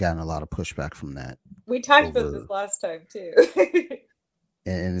I've gotten a lot of pushback from that We talked about this over, last time too.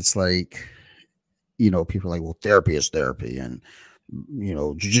 and it's like, people are like, well, therapy is therapy, and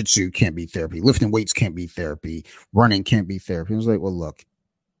jujitsu can't be therapy, lifting weights can't be therapy, running can't be therapy. I was like, well, look,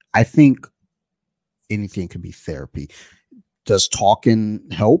 I think anything can be therapy. Does talking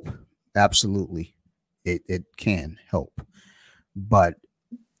help? Absolutely. It can help. But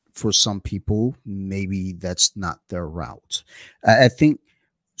for some people, maybe that's not their route. I think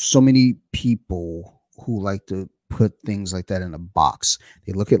so many people who like to put things like that in a box,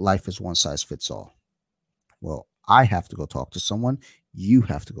 they look at life as one size fits all. Well, I have to go talk to someone. You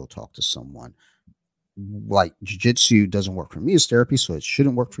have to go talk to someone. Like jujitsu doesn't work for me as therapy, so it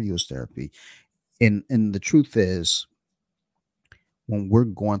shouldn't work for you as therapy. And the truth is, when we're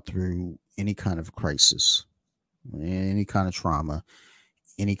going through any kind of crisis, any kind of trauma,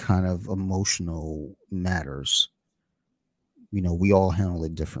 any kind of emotional matters, we all handle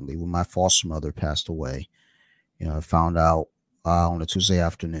it differently. When my foster mother passed away, I found out on a Tuesday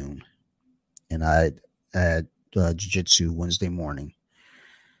afternoon, and I had jiu-jitsu Wednesday morning,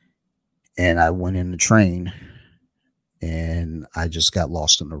 and I went in the train, and I just got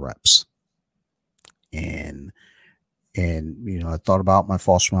lost in the reps. And I thought about my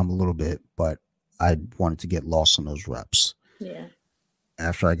foster mom a little bit, but I wanted to get lost in those reps. Yeah.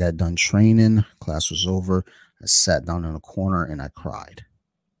 After I got done training, class was over, I sat down in a corner and I cried.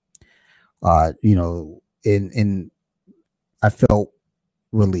 And I felt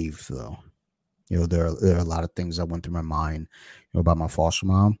relieved though. There are a lot of things that went through my mind, about my foster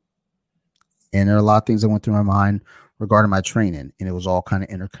mom, and there are a lot of things that went through my mind regarding my training, and it was all kind of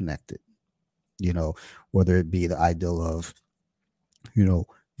interconnected. Whether it be the ideal of,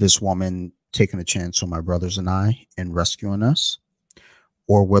 this woman taking a chance on my brothers and I and rescuing us,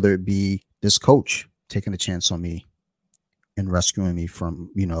 or whether it be this coach taking a chance on me and rescuing me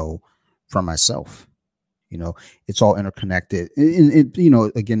from myself. It's all interconnected.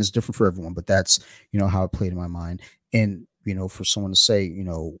 Again, it's different for everyone, but that's, how it played in my mind. And, for someone to say,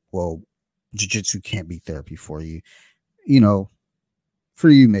 well, jiu-jitsu can't be therapy for you, for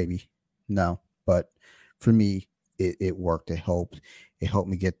you, maybe no, but for me, it worked. It helped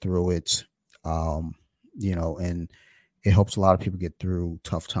me get through it. And it helps a lot of people get through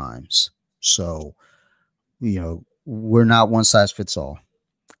tough times. So, we're not one size fits all.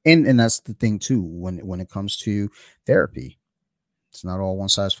 And that's the thing too, when it comes to therapy, it's not all one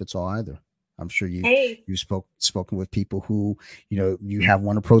size fits all either. I'm sure you've spoken with people who, you have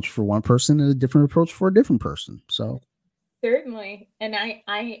one approach for one person and a different approach for a different person. So certainly. And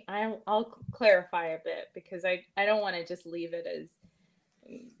I'll clarify a bit, because I don't want to just leave it as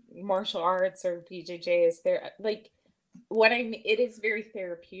martial arts or BJJ is there. Like, what I mean, it is very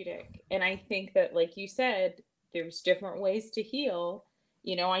therapeutic. And I think that, like you said, there's different ways to heal.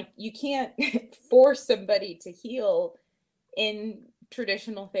 You can't force somebody to heal in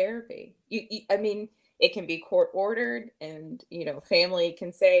traditional therapy. I mean, it can be court ordered, and family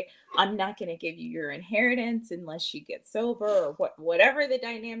can say, I'm not going to give you your inheritance unless you get sober, or whatever the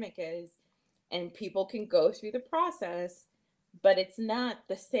dynamic is, and people can go through the process, but it's not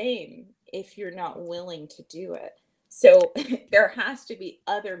the same if you're not willing to do it. So there has to be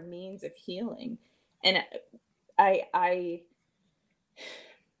other means of healing. And I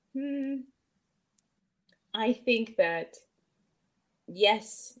I think that,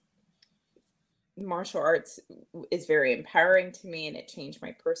 yes, martial arts is very empowering to me, and it changed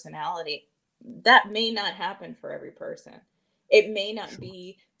my personality. That may not happen for every person. It may not sure.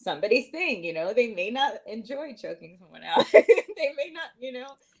 be somebody's thing, they may not enjoy choking someone out. They may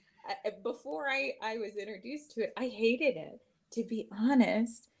not, before I was introduced to it, I hated it. To be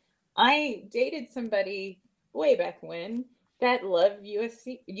honest, I dated somebody way back when that loved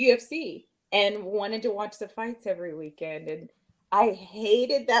UFC and wanted to watch the fights every weekend. And I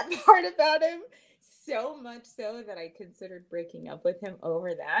hated that part about him, so much so that I considered breaking up with him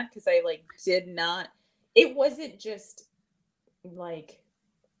over that, because I did not, it wasn't just like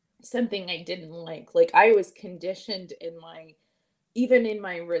something I didn't like. Like, I was conditioned in even in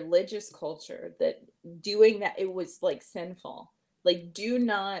my religious culture, that doing that, it was like sinful. Like, do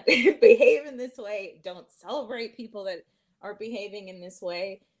not behave in this way. Don't celebrate people that are behaving in this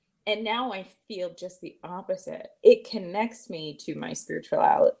way. And now I feel just the opposite. It connects me to my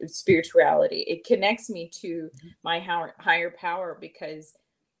spirituality. It connects me to my higher power, because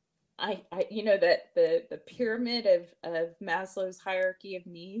that the pyramid of Maslow's hierarchy of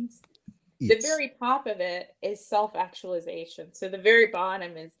needs, the Yes. very top of it is self-actualization. So the very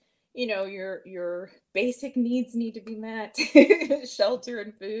bottom is, your basic needs need to be met, shelter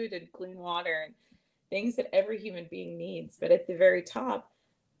and food and clean water and things that every human being needs. But at the very top,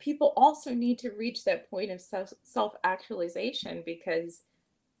 people also need to reach that point of self-actualization, because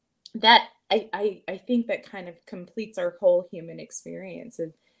that I think that kind of completes our whole human experience.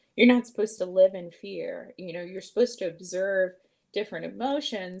 And you're not supposed to live in fear. You know, you're supposed to observe different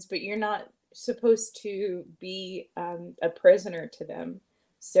emotions, but you're not supposed to be a prisoner to them.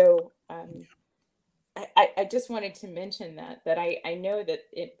 So I just wanted to mention that I know that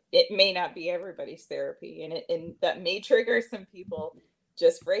it may not be everybody's therapy, and that may trigger some people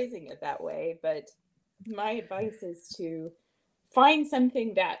just phrasing it that way. But my advice is to find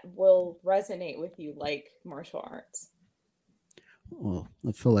something that will resonate with you, like martial arts. Well,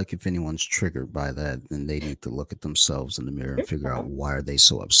 I feel like if anyone's triggered by that, then they need to look at themselves in the mirror and figure out why are they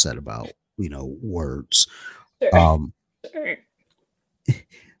so upset about, words. Sure. Um, Sure.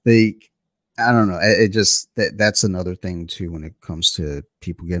 they I don't know. It just that's another thing too when it comes to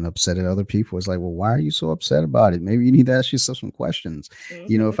people getting upset at other people. It's like, well, why are you so upset about it? Maybe you need to ask yourself some questions. Hmm.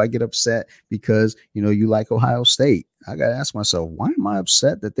 If I get upset because you like Ohio State, I gotta ask myself, why am I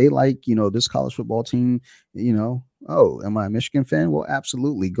upset that they like this college football team? Oh, am I a Michigan fan? Well,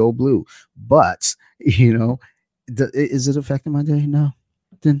 absolutely, go blue. But is it affecting my day? No.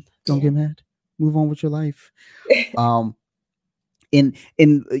 Then don't Yeah. get mad. Move on with your life. Um, and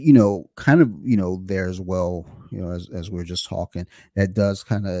kind of there as well, as we are just talking, that does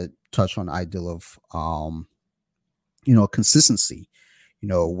kind of touch on the ideal of consistency,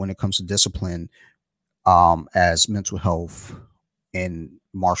 when it comes to discipline, as mental health and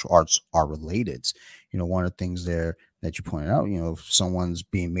martial arts are related. One of the things there that you pointed out, if someone's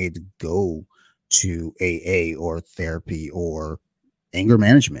being made to go to AA or therapy or anger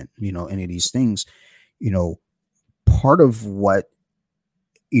management, any of these things, you know part of what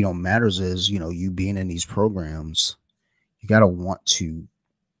matters is you being in these programs, you got to want to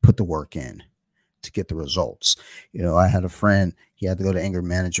put the work in to get the results. I had a friend, he had to go to anger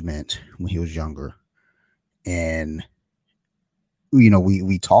management when he was younger, and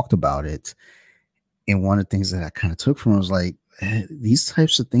we talked about it, and one of the things that I kind of took from it was like, these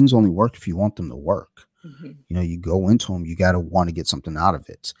types of things only work if you want them to work. Hmm. You go into them, you got to want to get something out of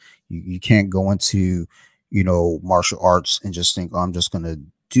it. You can't go into martial arts and just think, oh, I'm just going to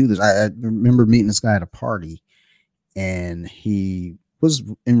do this. I remember meeting this guy at a party, and he was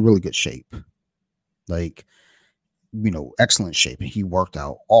in really good shape, like excellent shape, and he worked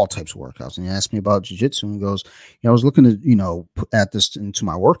out all types of workouts. And he asked me about jiu-jitsu and goes, I was looking to add this into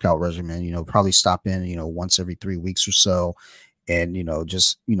my workout regimen, probably stop in once every 3 weeks or so, and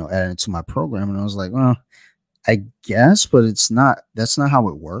just add it to my program. And I was like, well, I guess, but that's not how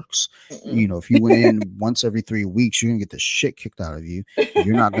it works. Mm-mm. If you went in once every 3 weeks, you're gonna get the shit kicked out of you.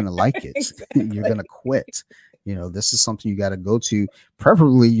 You're not gonna like it. You're Exactly. gonna quit. This is something you got to go to,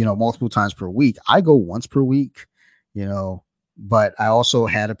 preferably, multiple times per week. I go once per week, you know, but I also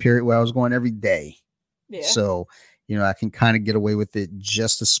had a period where I was going every day. Yeah. So, I can kind of get away with it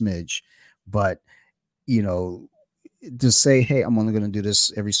just a smidge. But, you know, to say, hey, I'm only going to do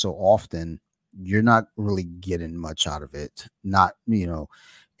this every so often, you're not really getting much out of it. Not,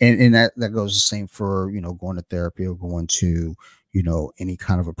 and that goes the same for, going to therapy or going to, any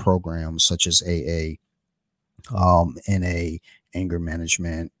kind of a program such as AA, NA, anger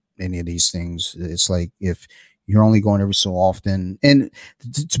management, any of these things. It's like if you're only going every so often, and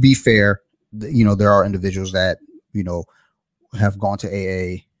to be fair, there are individuals that, you know, have gone to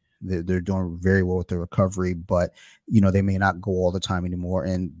AA. They're doing very well with their recovery, but they may not go all the time anymore,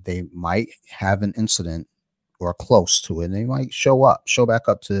 and they might have an incident or close to it, and they might show back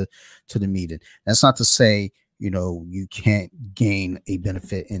up to the meeting. That's not to say you can't gain a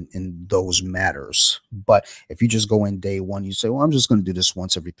benefit in those matters, but if you just go in day one, you say, well, I'm just going to do this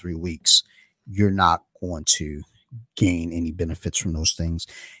once every 3 weeks, you're not going to gain any benefits from those things.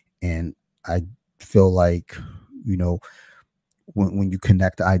 And I feel like you know when you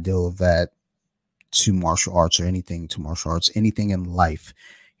connect the ideal of that to martial arts, or anything to martial arts, anything in life,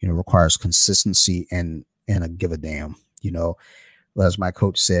 requires consistency and a give a damn. As my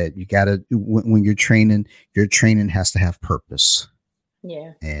coach said, you gotta, when you're training, your training has to have purpose.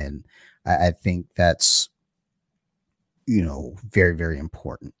 Yeah. And I think that's very, very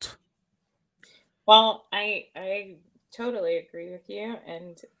important. Well, I totally agree with you,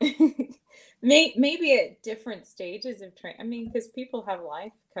 and maybe at different stages of training. I mean, because people have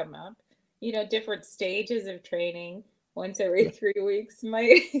life come up, different stages of training. Once every Yeah. 3 weeks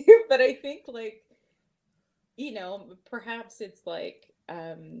might, but I think like perhaps it's like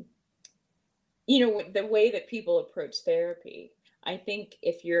the way that people approach therapy. I think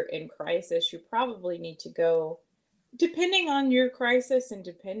if you're in crisis, you probably need to go, depending on your crisis and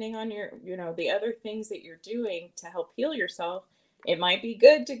depending on your the other things that you're doing to help heal yourself. It might be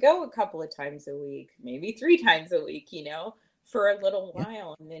good to go a couple of times a week, maybe 3 times a week, for a little Yeah.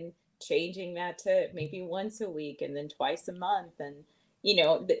 while, and then changing that to maybe once a week and then twice a month. And you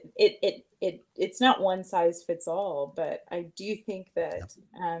know, it's not one size fits all, but Yeah. I do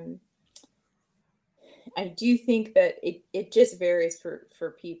think that it just varies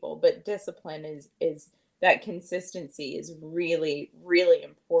for people, but discipline is that consistency is really, really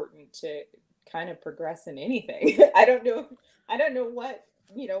important to kind of progress in anything. I don't know what,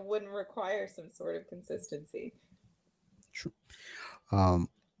 you know, wouldn't require some sort of consistency. True. Um,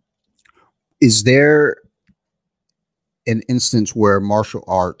 is there an instance where martial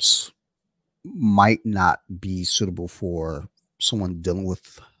arts might not be suitable for someone dealing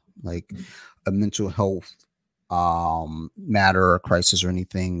with like a mental health matter or crisis or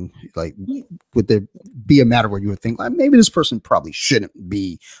anything? Like, would there be a matter where you would think like maybe this person probably shouldn't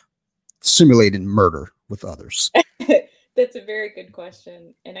be simulating murder with others? That's a very good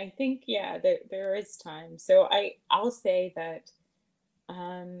question. And I think, yeah, there is time. So I'll say that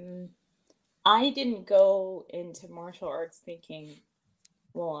um I didn't go into martial arts thinking,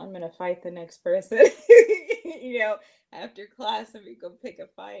 well, I'm gonna fight the next person, you know, after class, and we go pick a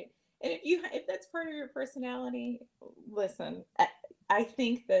fight. And if that's part of your personality, listen, I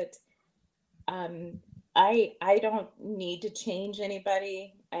think that um I don't need to change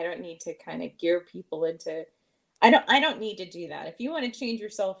anybody. I don't need to kind of gear people into I don't need to do that. If you want to change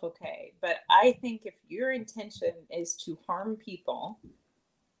yourself, okay. But I think if your intention is to harm people,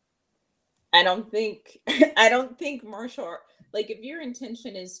 I don't think I don't think martial art, like if your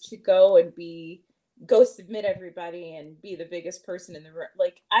intention is to go and go submit everybody and be the biggest person in the room,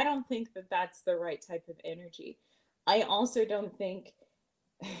 like I don't think that that's the right type of energy. I also don't think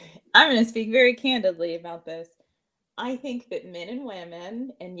I'm going to speak very candidly about this. I think that men and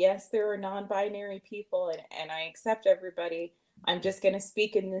women, and yes, there are non-binary people, and I accept everybody. I'm just going to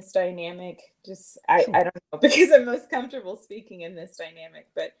speak in this dynamic. Just I Sure. don't know because I'm most comfortable speaking in this dynamic,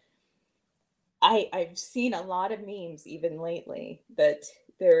 but I've seen a lot of memes even lately that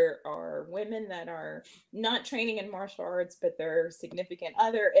there are women that are not training in martial arts, but their significant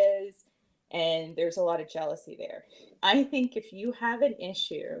other is, and there's a lot of jealousy there. I think if you have an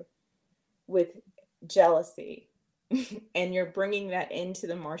issue with jealousy and you're bringing that into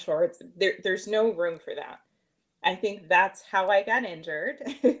the martial arts, there's no room for that. I think that's how I got injured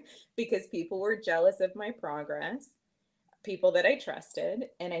because people were jealous of my progress, people that I trusted,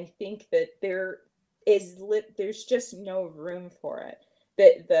 and I think that there's just no room for it.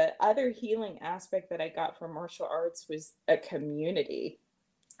 The other healing aspect that I got from martial arts was a community.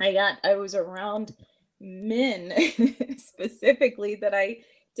 I was around men specifically that I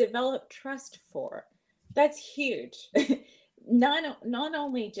developed trust for. That's huge. Not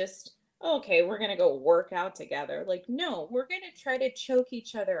only just, okay, we're gonna go work out together. Like, no, we're gonna try to choke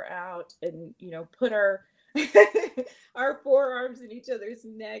each other out and, you know, put our our forearms in each other's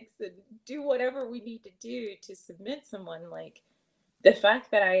necks and do whatever we need to do to submit someone. Like, the fact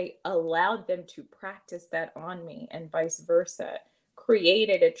that I allowed them to practice that on me and vice versa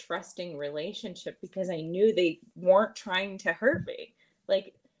created a trusting relationship because I knew they weren't trying to hurt me.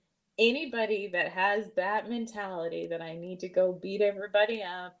 Like, anybody that has that mentality that I need to go beat everybody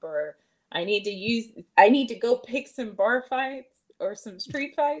up, or I need to go pick some bar fights or some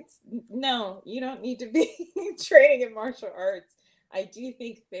street fights. No, you don't need to be training in martial arts. I do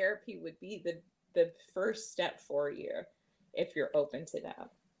think therapy would be the first step for you if you're open to that.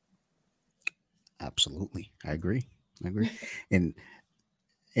 Absolutely. I agree. I agree.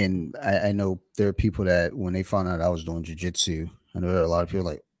 And I know there are people that when they found out I was doing jujitsu, I know there are a lot of people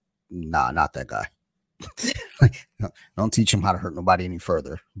like, nah, not that guy. Like, don't teach him how to hurt nobody any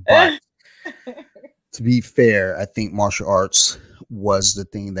further. But to be fair, I think martial arts was the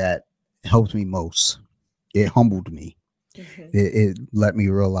thing that helped me most. It humbled me. Mhm. It let me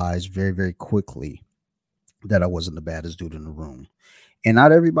realize very, very quickly that I wasn't the baddest dude in the room. And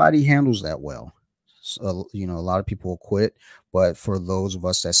not everybody handles that well. So, you know, a lot of people will quit. But for those of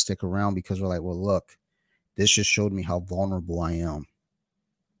us that stick around because we're like, well, look, this just showed me how vulnerable I am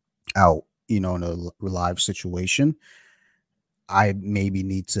out, you know, in a live situation. I maybe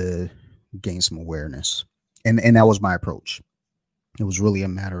need to gain some awareness. And that was my approach. It was really a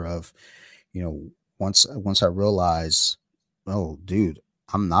matter of, you know, once I realized, oh, dude,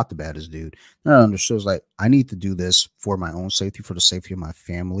 I'm not the baddest dude. Then I understood, was like, I need to do this for my own safety, for the safety of my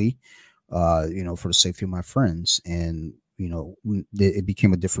family, you know, for the safety of my friends. And, you know, it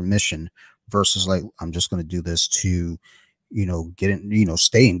became a different mission versus like, I'm just going to do this to, you know, get in, you know,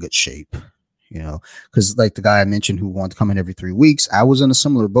 stay in good shape, you know, because like the guy I mentioned who wanted to come in every 3 weeks, I was in a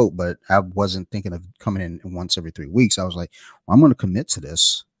similar boat, but I wasn't thinking of coming in once every 3 weeks. I was like, well, I'm going to commit to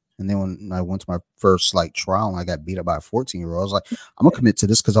this. And then when I went to my first like trial and I got beat up by a 14-year-old, I was like, I'm gonna commit to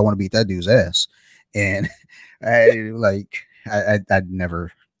this because I want to beat that dude's ass. And I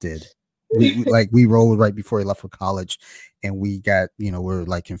never did. We rolled right before he left for college, and we got, we're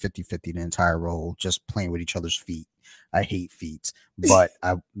like in 50-50 the entire roll, just playing with each other's feet. I hate feet, but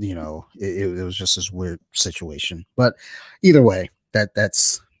it was just this weird situation. But either way,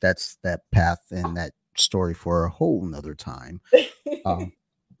 that's that path and that story for a whole nother time. Um,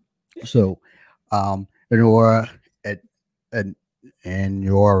 so, Anura, and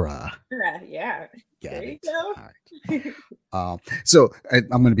Anura, Yeah, got there you it. go. All right. So I'm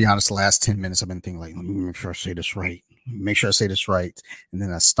going to be honest. The last 10 minutes, I've been thinking like, let me make sure I say this right. Make sure I say this right, and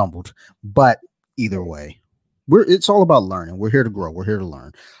then I stumbled. But either way, it's all about learning. We're here to grow. We're here to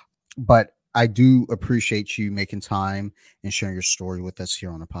learn. But I do appreciate you making time and sharing your story with us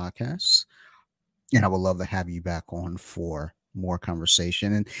here on the podcast. And I would love to have you back on for more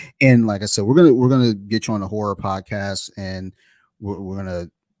conversation. And like I said, we're gonna get you on the horror podcast, and we're gonna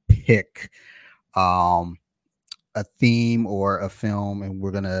pick a theme or a film, and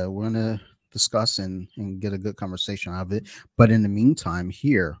we're gonna discuss and get a good conversation out of it. But in the meantime,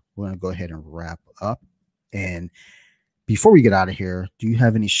 here we're gonna go ahead and wrap up. And before we get out of here, do you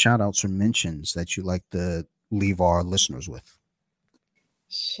have any shout outs or mentions that you'd like to leave our listeners with?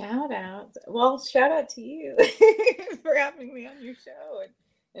 Shout out. Well, shout out to you for having me on your show and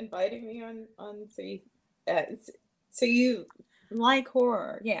inviting me on so you like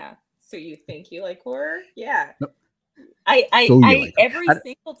horror. Yeah. So you think you like horror? Yeah. Nope. I every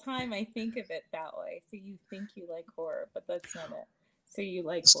single time I think of it that way. So you think you like horror, but that's not it. So you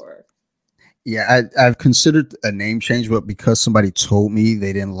like horror. Yeah, I've considered a name change, but because somebody told me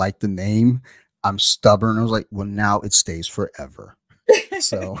they didn't like the name, I'm stubborn. I was like, well, now it stays forever.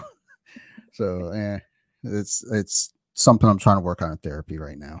 So it's something I'm trying to work on in therapy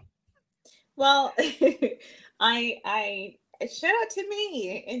right now. Well, I shout out to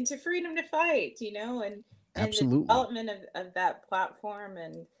me and to Freedom to Fight, and Absolutely. the development of that platform.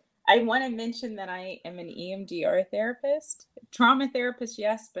 And I want to mention that I am an EMDR therapist, trauma therapist,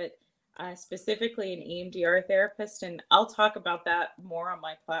 yes, but specifically an EMDR therapist. And I'll talk about that more on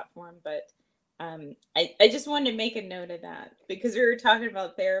my platform. But I just wanted to make a note of that because we were talking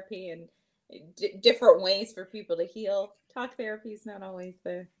about therapy and different ways for people to heal. Talk therapy is not always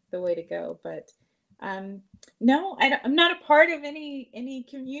the way to go, but no, I'm not a part of any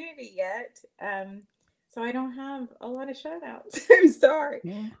community yet. So I don't have a lot of shout outs. I'm sorry.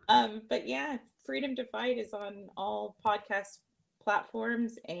 But yeah, Freedom to Fight is on all podcast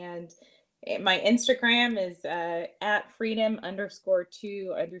platforms, and my Instagram is at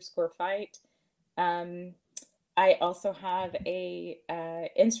freedom_to_fight. I also have a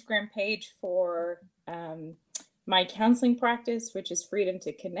Instagram page for my counseling practice, which is Freedom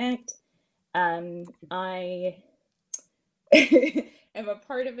to Connect. I am a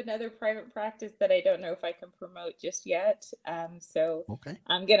part of another private practice that I don't know if I can promote just yet. So okay.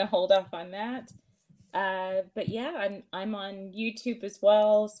 I'm going to hold off on that. But yeah, I'm on YouTube as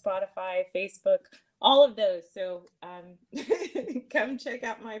well, Spotify, Facebook, all of those. So come check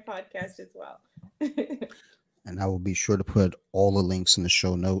out my podcast as well. And I will be sure to put all the links in the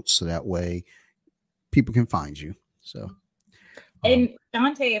show notes so that way people can find you. So, and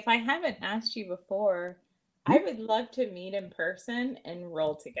Dante, if I haven't asked you before, I would love to meet in person and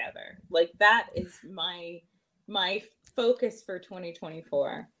roll together. Like that is my focus for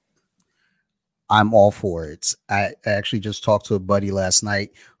 2024. I'm all for it. I actually just talked to a buddy last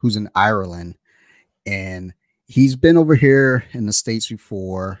night who's in Ireland, and he's been over here in the States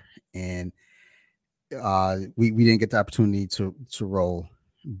before, and we didn't get the opportunity to roll,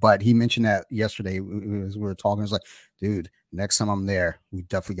 but he mentioned that yesterday as we were talking. It was like, dude, next time I'm there, we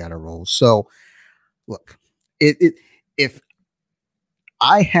definitely got to roll. So look, if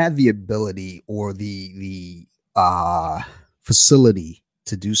I had the ability or the facility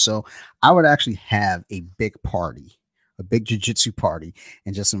to do so, I would actually have a big party, a big jiu-jitsu party,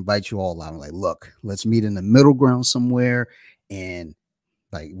 and just invite you all out. I'm like, look, let's meet in the middle ground somewhere, and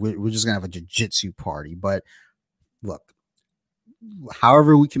like we're just gonna have a jiu-jitsu party. But look,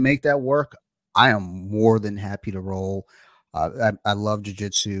 however we can make that work, I am more than happy to roll. I love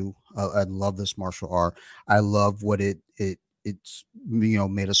jiu-jitsu. I love this martial art. I love what it's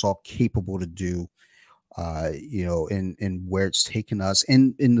made us all capable to do. And where it's taken us,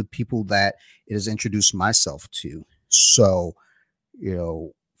 and in the people that it has introduced myself to. So,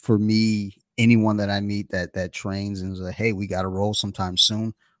 for me, anyone that I meet that trains and is like, hey, we got to roll sometime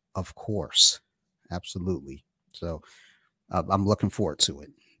soon. Of course. Absolutely. So I'm looking forward to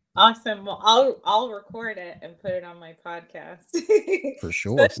it. Awesome. Well, I'll record it and put it on my podcast, For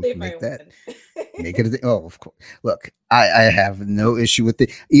sure. We especially can if I make that. win. Make it a thing. Oh, of course. Look, I have no issue with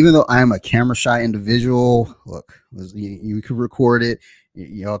it. Even though I'm a camera shy individual, look, you can record it.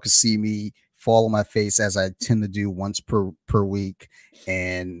 Y'all can see me fall on my face as I tend to do once per week.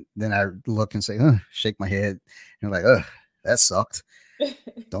 And then I look and say, shake my head. And like, that sucked.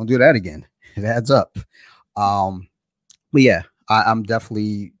 Don't do that again. It adds up. Um, but yeah, I'm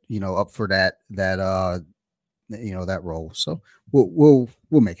definitely, up for that role. So we'll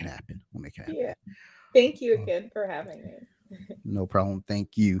make it happen. We'll make it happen. Yeah. Thank you Uh, again for having me. no problem.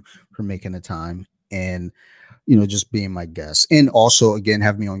 Thank you for making the time and just being my guest, and also again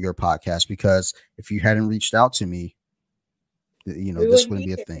have me on your podcast, because if you hadn't reached out to me, We this wouldn't wouldn't be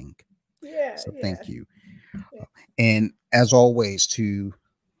be a here. thing. Yeah, So yeah, thank you. yeah. And as always, to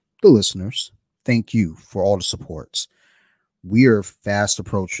the listeners, thank you for all the supports. We are fast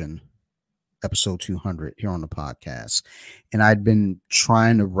approaching episode 200 here on the podcast, and I'd been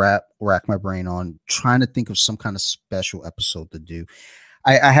trying to rack my brain on trying to think of some kind of special episode to do.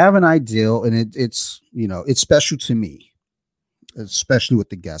 I have an ideal, and it's special to me, especially with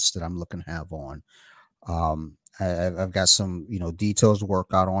the guests that I'm looking to have on. I've got some details to work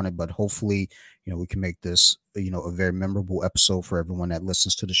out on it, but hopefully we can make this a very memorable episode for everyone that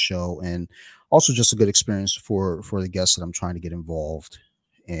listens to the show, and also just a good experience for the guests that I'm trying to get involved.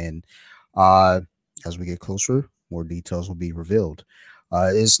 And uh, as we get closer, more details will be revealed.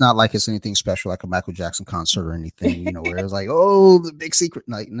 It's not like it's anything special like a Michael Jackson concert or anything, where it's like, oh, the big secret.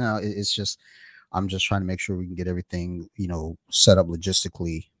 Like, no, it's just I'm just trying to make sure we can get everything, set up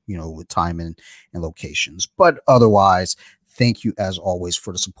logistically, with time and locations. But otherwise, thank you as always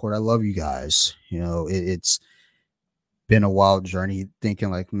for the support. I love you guys. It's been a wild journey thinking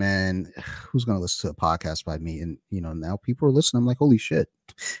like, man, who's going to listen to a podcast by me? And, now people are listening. I'm like, holy shit,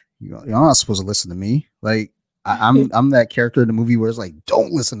 you're not supposed to listen to me. Like, I'm that character in the movie where it's like,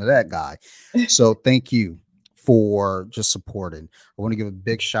 don't listen to that guy. So thank you for just supporting. I want to give a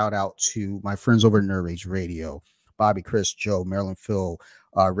big shout out to my friends over at Nerd Rage Radio, Bobby, Chris, Joe, Marilyn, Phil,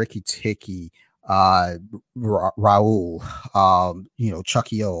 Ricky Ticky, Raul,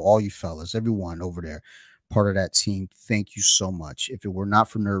 Chucky O, all you fellas, everyone over there, part of that team. Thank you so much. If it were not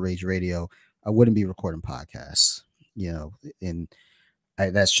for Nerd Rage Radio, I wouldn't be recording podcasts, and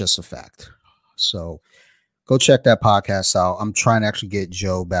that's just a fact. So go check that podcast out. I'm trying to actually get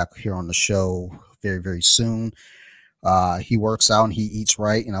Joe back here on the show very, very soon. He works out and he eats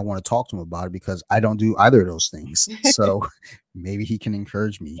right, and I want to talk to him about it because I don't do either of those things. So maybe he can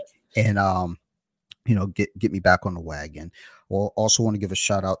encourage me and get me back on the wagon. Well, also want to give a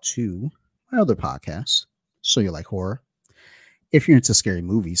shout out to my other podcast, So You Like Horror. If you're into scary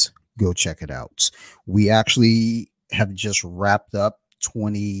movies, go check it out. We actually have just wrapped up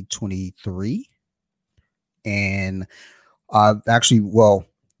 2023, and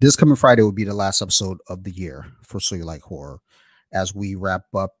this coming Friday will be the last episode of the year for So You Like Horror, as we wrap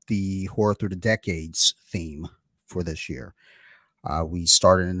up the Horror Through the Decades theme for this year. We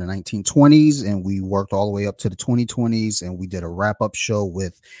started in the 1920s and we worked all the way up to the 2020s, and we did a wrap-up show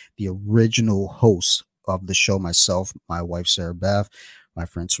with the original host of the show, myself, my wife Sarah Beth, my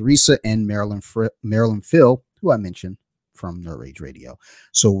friend Teresa, and Marilyn Phil, who I mentioned from Nerd Rage Radio.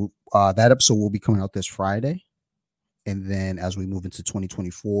 So that episode will be coming out this Friday. And then as we move into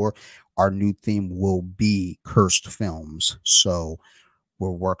 2024, our new theme will be cursed films. So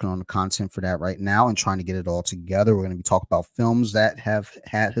we're working on the content for that right now and trying to get it all together. We're going to be talking about films that have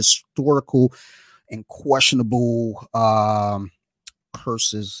had historical and questionable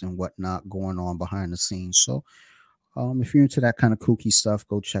curses and whatnot going on behind the scenes. So if you're into that kind of kooky stuff,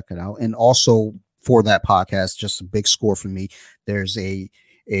 go check it out. And also for that podcast, just a big score for me, there's a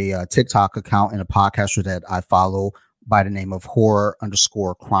TikTok account and a podcaster that I follow by the name of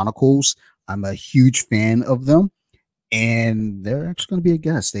Horror_Chronicles. I'm a huge fan of them, and they're actually going to be a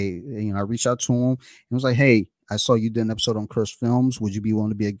guest. I reached out to them and was like, hey, I saw you did an episode on cursed films. Would you be willing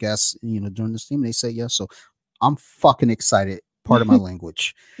to be a guest, during this theme? And they say yes. So I'm fucking excited. Part of my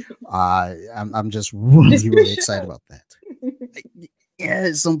language. I'm just really excited about that.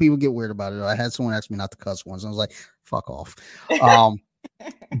 Yeah, some people get weird about it. I had someone ask me not to cuss once. I was like, fuck off.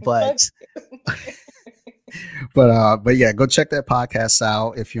 But but yeah, go check that podcast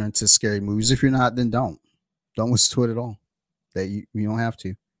out if you're into scary movies. If you're not, then don't listen to it at all. That you don't have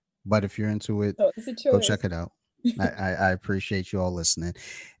to. But if you're into it, go check it out. I appreciate you all listening.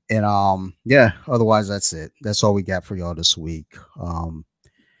 And yeah, otherwise that's it. That's all we got for y'all this week.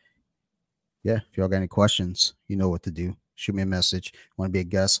 Yeah, if y'all got any questions, you know what to do. Shoot me a message. Want to be a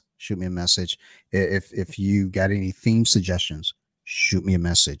guest? Shoot me a message. If you got any theme suggestions, shoot me a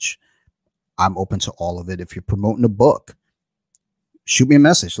message. I'm open to all of it. If you're promoting a book, shoot me a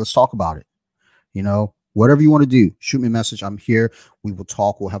message. Let's talk about it. Whatever you want to do, shoot me a message. I'm here. We will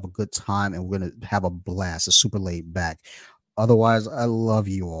talk. We'll have a good time, and we're going to have a blast. It's super laid back. Otherwise, I love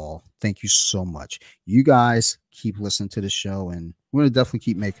you all. Thank you so much. You guys keep listening to the show, and we're going to definitely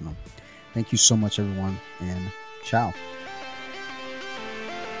keep making them. Thank you so much, everyone, and ciao.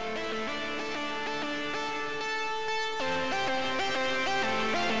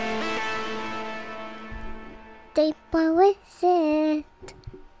 Deep with it.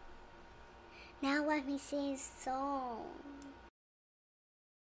 Now let me sing a song.